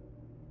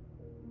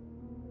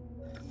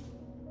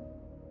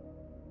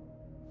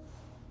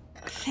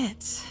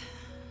 Fits,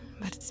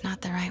 but it's not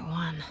the right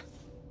one.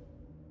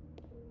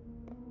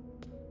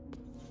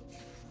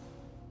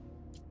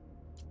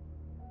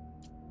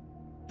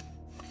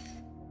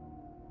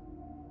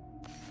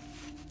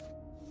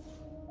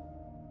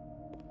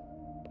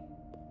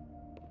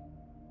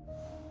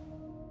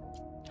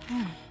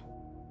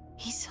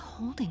 He's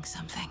holding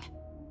something.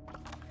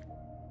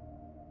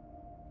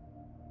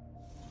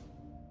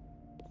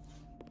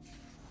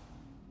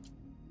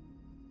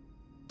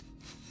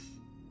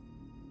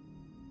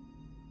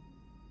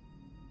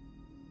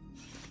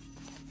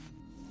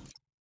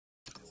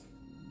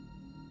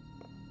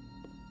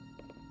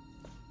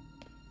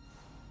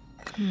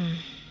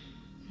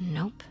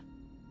 Nope.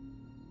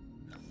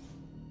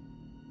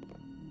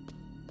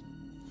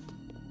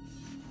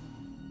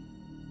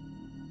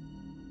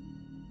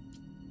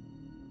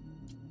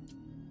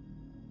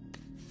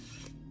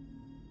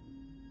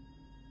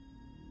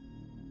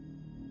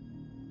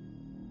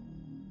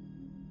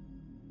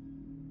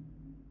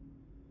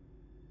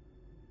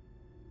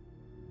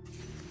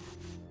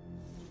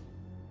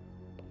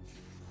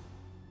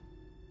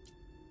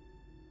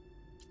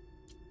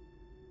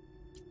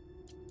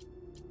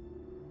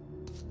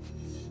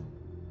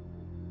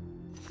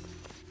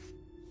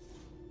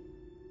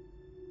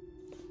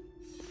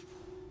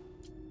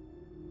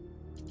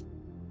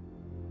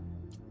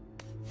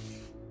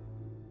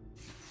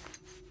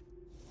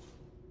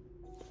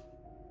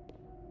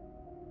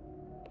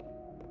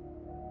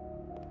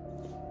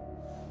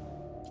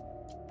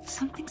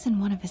 Something's in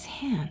one of his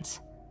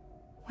hands.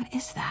 What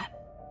is that?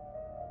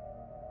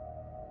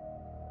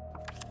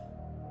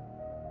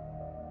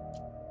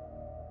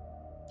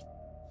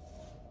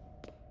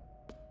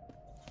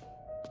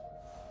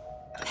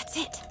 That's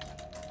it.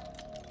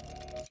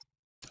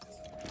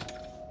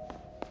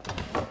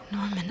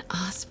 Norman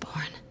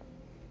Osborn.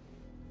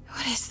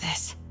 What is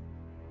this?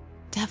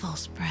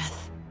 Devil's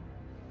breath.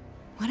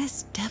 What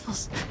is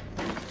devil's...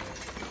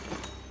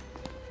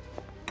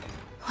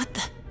 What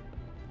the...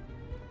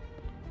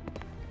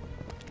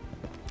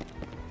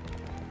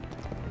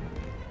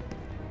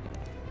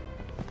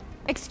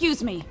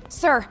 Excuse me,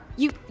 sir.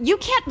 You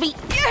can't be...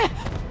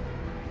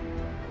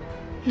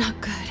 Not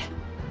good.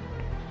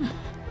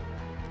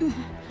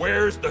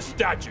 Where's the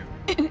statue?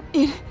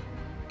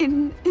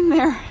 In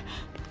there.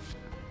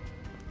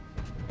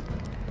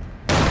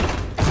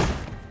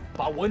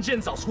 把文件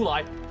找出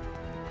来。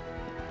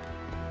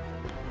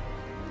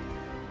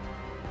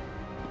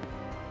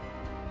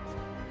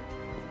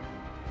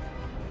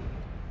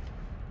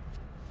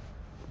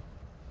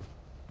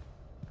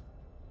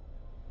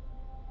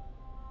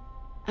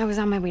 I was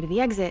on my way to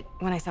the exit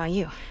when I saw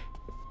you.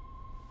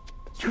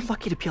 You're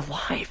lucky to be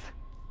alive.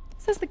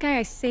 Says the guy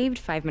I saved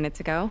 5 minutes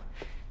ago.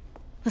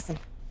 Listen,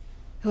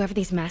 whoever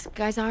these masked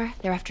guys are,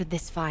 they're after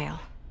this file.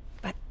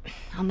 But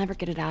I'll never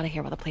get it out of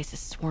here while the place is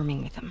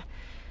swarming with them.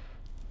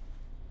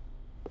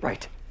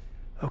 Right.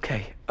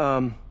 Okay,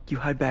 you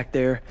hide back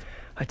there.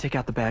 I take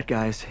out the bad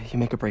guys. You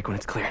make a break when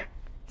it's clear.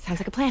 Sounds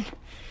like a plan.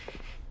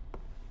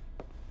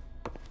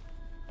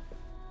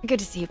 Good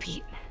to see you,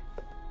 Pete.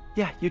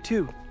 Yeah, you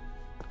too.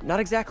 Not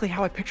exactly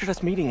how I pictured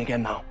us meeting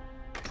again, though.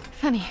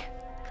 Funny.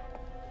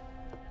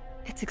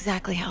 It's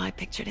exactly how I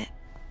pictured it.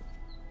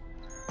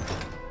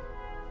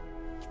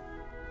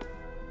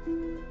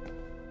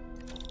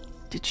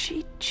 Did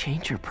she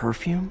change her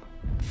perfume?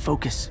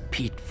 Focus,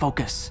 Pete,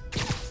 focus.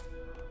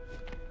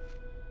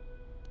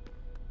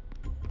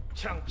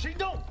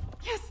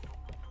 Yes!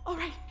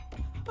 Alright.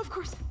 Of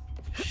course.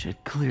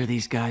 Should clear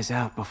these guys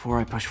out before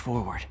I push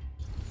forward.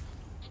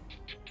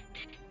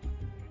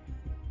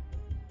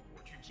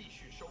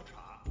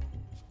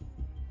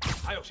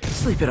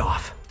 Sleep it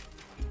off.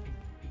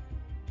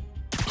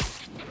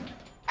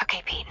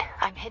 Okay, Pete.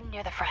 I'm hidden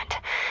near the front.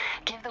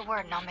 Give the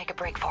word and I'll make a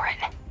break for it.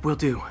 Will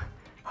do.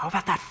 How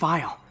about that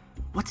file?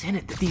 What's in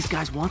it that these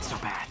guys want so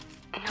bad?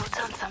 Notes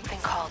on something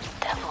called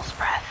Devil's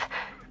Breath.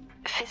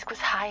 Fisk was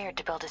hired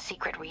to build a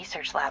secret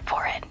research lab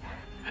for it.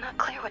 Not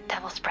clear what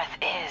Devil's Breath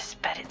is,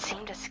 but it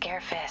seemed to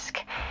scare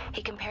Fisk.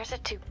 He compares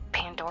it to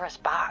Pandora's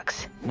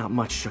box. Not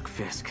much shook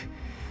Fisk.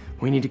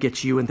 We need to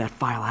get you and that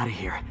file out of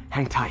here.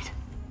 Hang tight.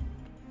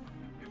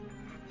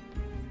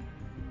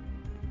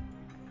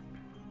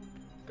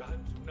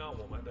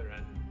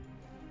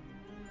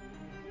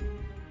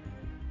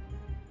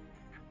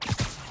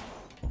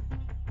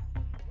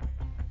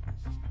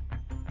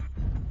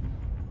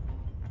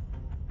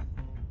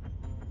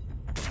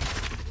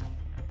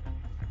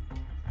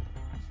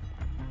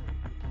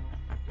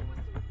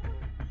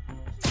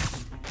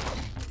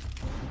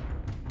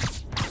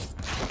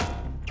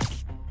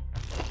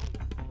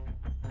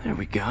 There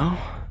we go.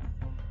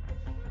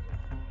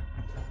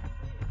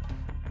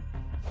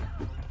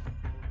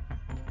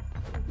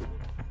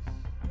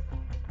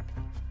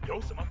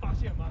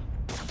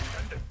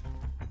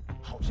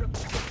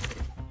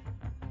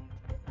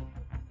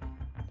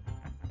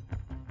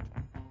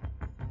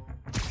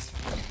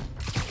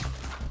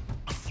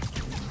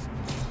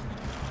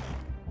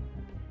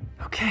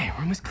 Okay,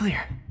 room is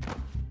clear.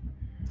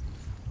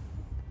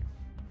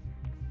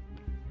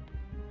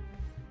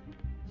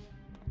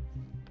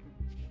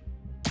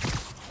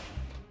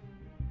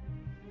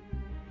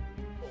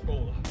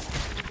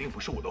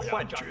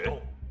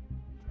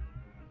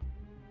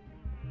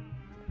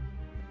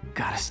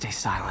 Gotta stay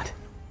silent.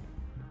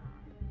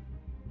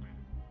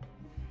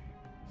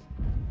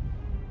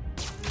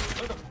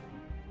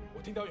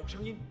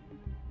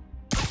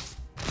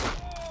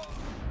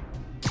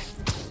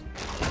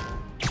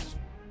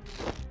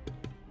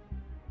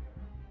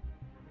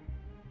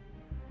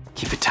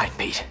 Keep it tight,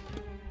 Pete.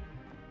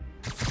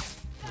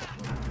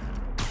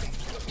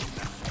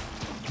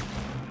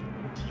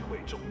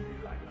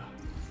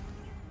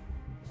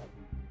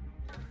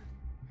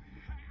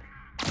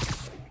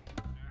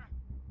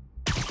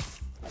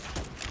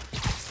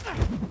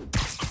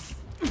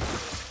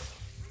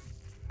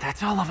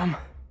 That's all of them.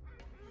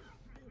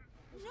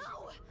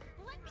 No!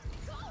 Let me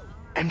go!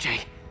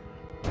 MJ.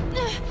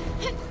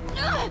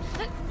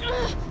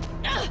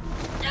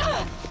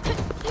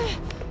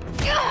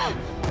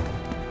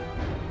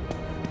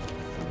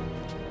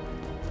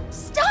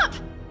 Stop!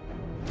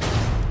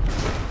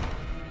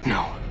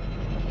 No.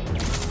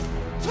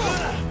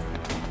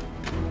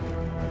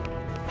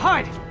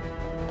 Hide!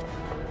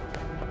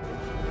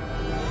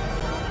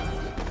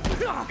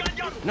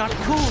 Not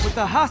cool with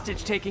the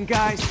hostage-taking,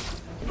 guys.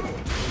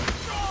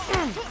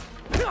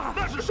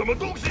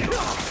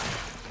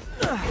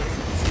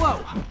 Whoa,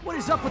 what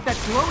is up with that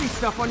glowy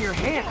stuff on your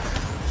hands?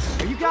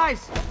 Are you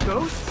guys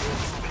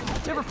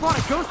ghosts? Never fought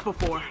a ghost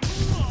before.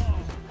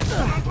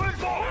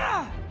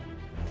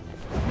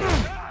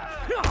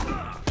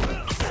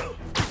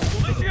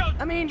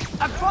 I mean,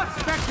 I've fought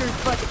specters,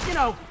 but, you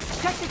know,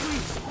 technically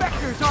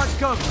specters aren't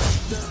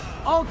ghosts.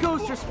 All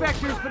ghosts are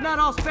specters, but not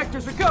all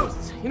specters are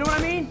ghosts. You know what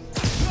I mean?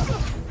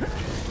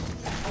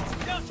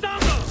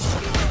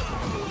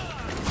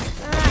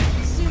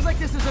 Seems like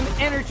this is an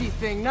energy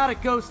thing, not a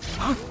ghost.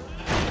 Huh?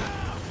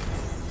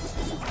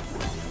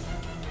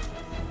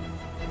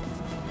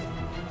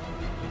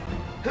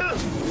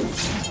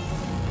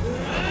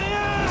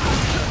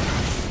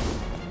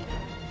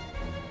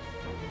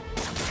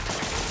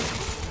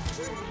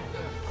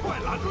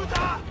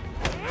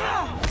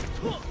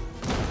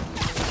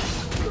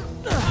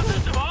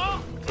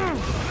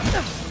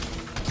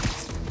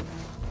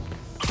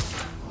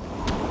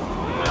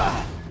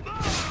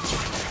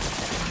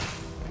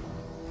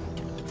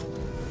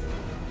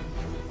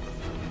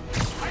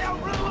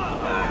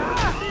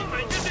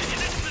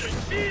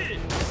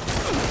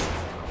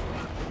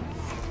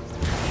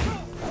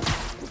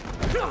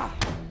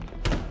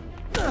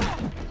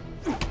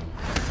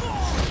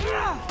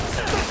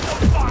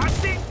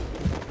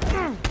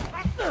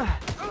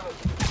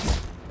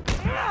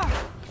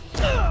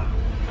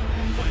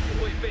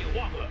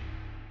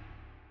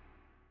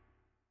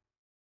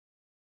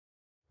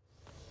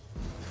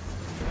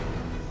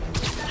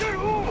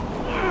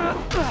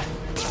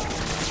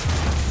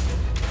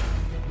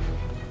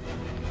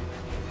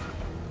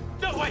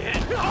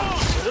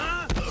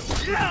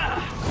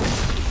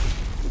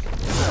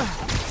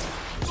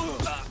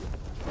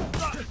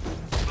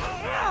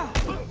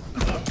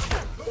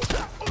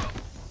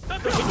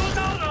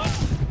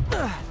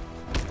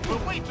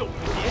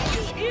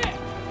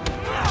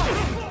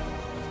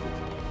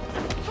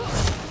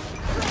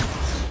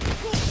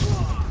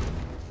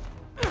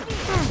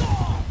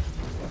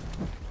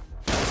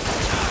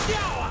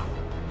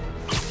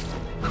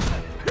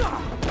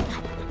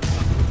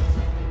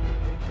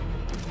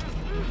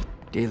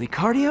 Daily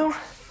cardio?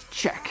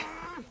 Check.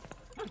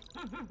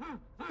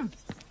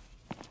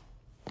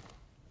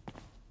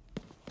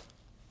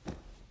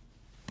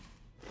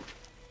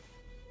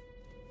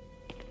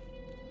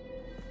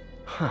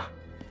 Huh.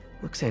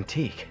 Looks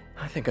antique.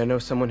 I think I know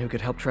someone who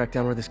could help track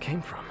down where this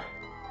came from.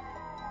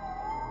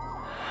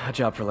 A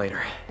job for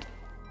later.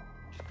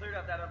 Just cleared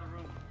out that other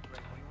room.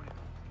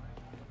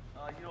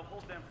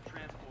 Hold them for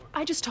transport.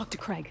 I just talked to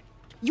Craig.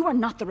 You are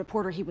not the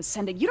reporter he was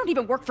sending. You don't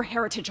even work for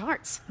Heritage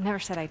Arts. Never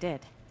said I did.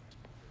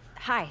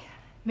 Hi,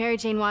 Mary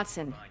Jane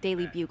Watson,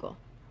 Daily Bugle.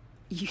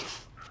 You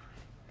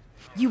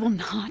will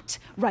not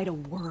write a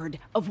word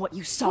of what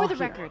you saw For the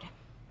here. record,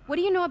 what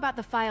do you know about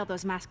the file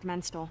those masked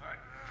men stole?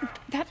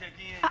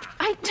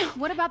 I don't...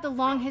 What about the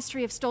long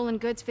history of stolen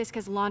goods Fisk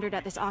has laundered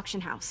at this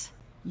auction house?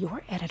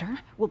 Your editor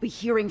will be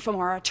hearing from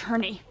our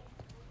attorney.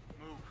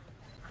 Move.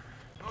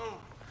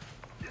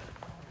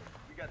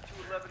 We got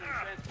 211 in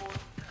transport.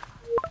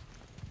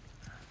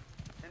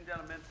 Heading down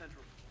to Men's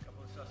Central. A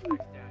couple of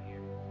suspects down here.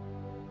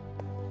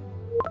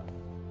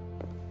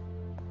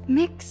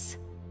 Mix?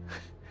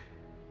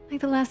 Like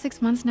the last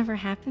 6 months never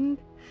happened?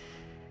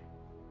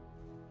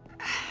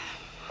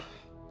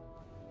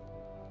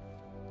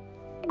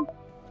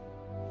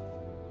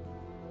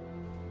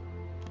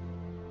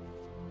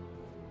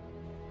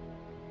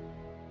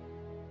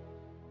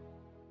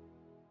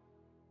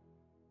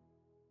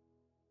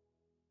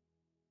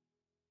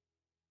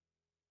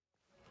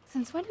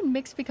 Since when did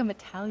Mix become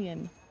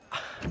Italian?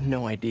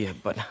 No idea,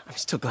 but I'm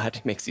still glad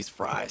he makes these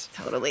fries.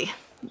 Totally.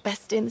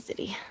 Best in the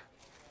city.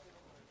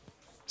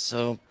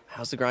 So,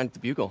 how's the grind at the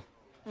Bugle?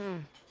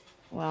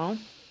 Well,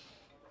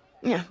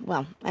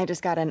 I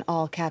just got an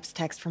all-caps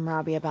text from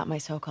Robbie about my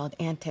so-called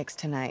antics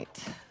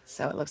tonight.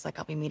 So it looks like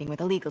I'll be meeting with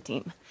a legal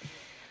team.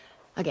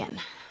 Again.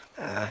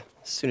 As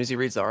soon as he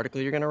reads the article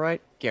you're gonna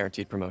write,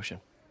 guaranteed promotion.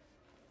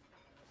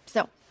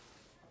 So,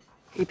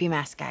 creepy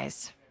mask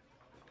guys.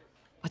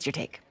 What's your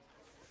take?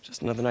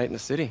 Just another night in the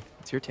city.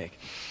 What's your take?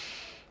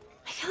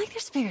 I feel like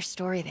there's a bigger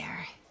story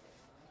there.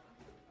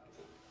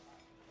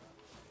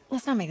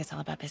 Let's not make this all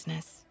about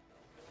business.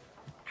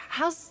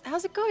 How's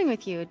it going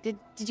with you? Did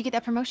you get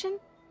that promotion?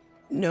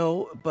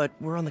 No, but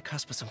we're on the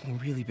cusp of something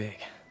really big.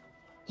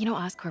 You know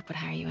Oscorp would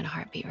hire you in a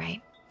heartbeat,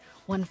 right?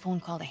 One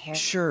phone call to Harry.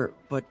 Sure,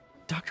 but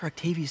Dr.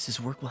 Octavius'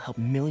 work will help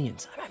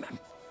millions. I'm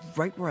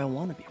right where I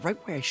want to be, right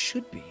where I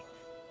should be.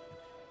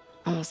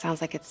 Almost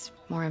sounds like it's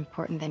more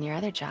important than your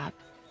other job.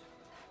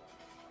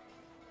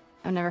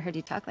 I've never heard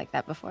you talk like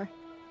that before.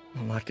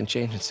 A lot can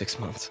change in 6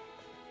 months.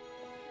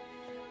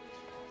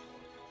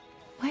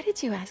 Why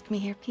did you ask me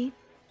here, Pete?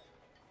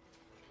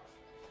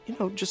 You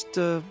know, just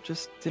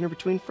dinner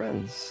between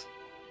friends.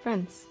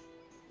 Friends.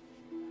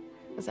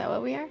 Is that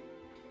what we are?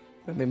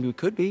 Maybe we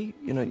could be,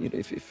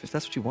 if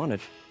that's what you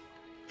wanted.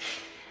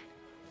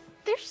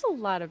 There's a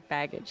lot of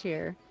baggage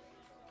here.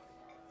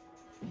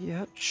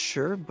 Yeah,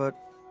 sure, but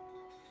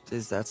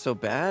is that so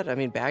bad? I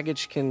mean,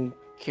 baggage can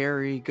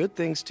carry good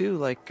things too,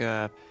 like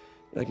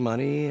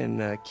money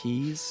and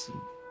keys,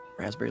 and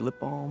raspberry lip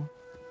balm.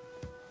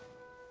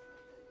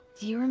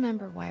 Do you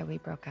remember why we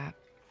broke up?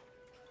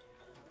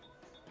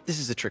 This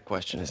is a trick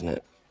question, isn't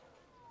it?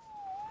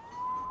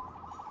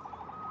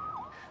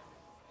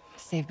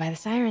 Saved by the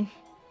siren.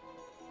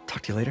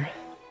 Talk to you later.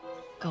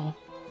 Go.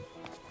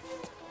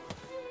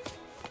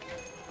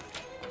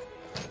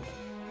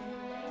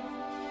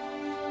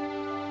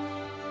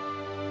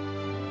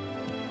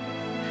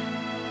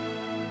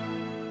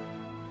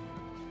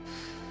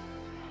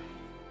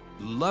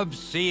 Love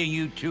seeing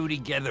you two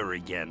together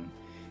again.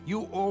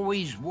 You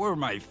always were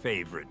my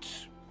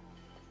favorites.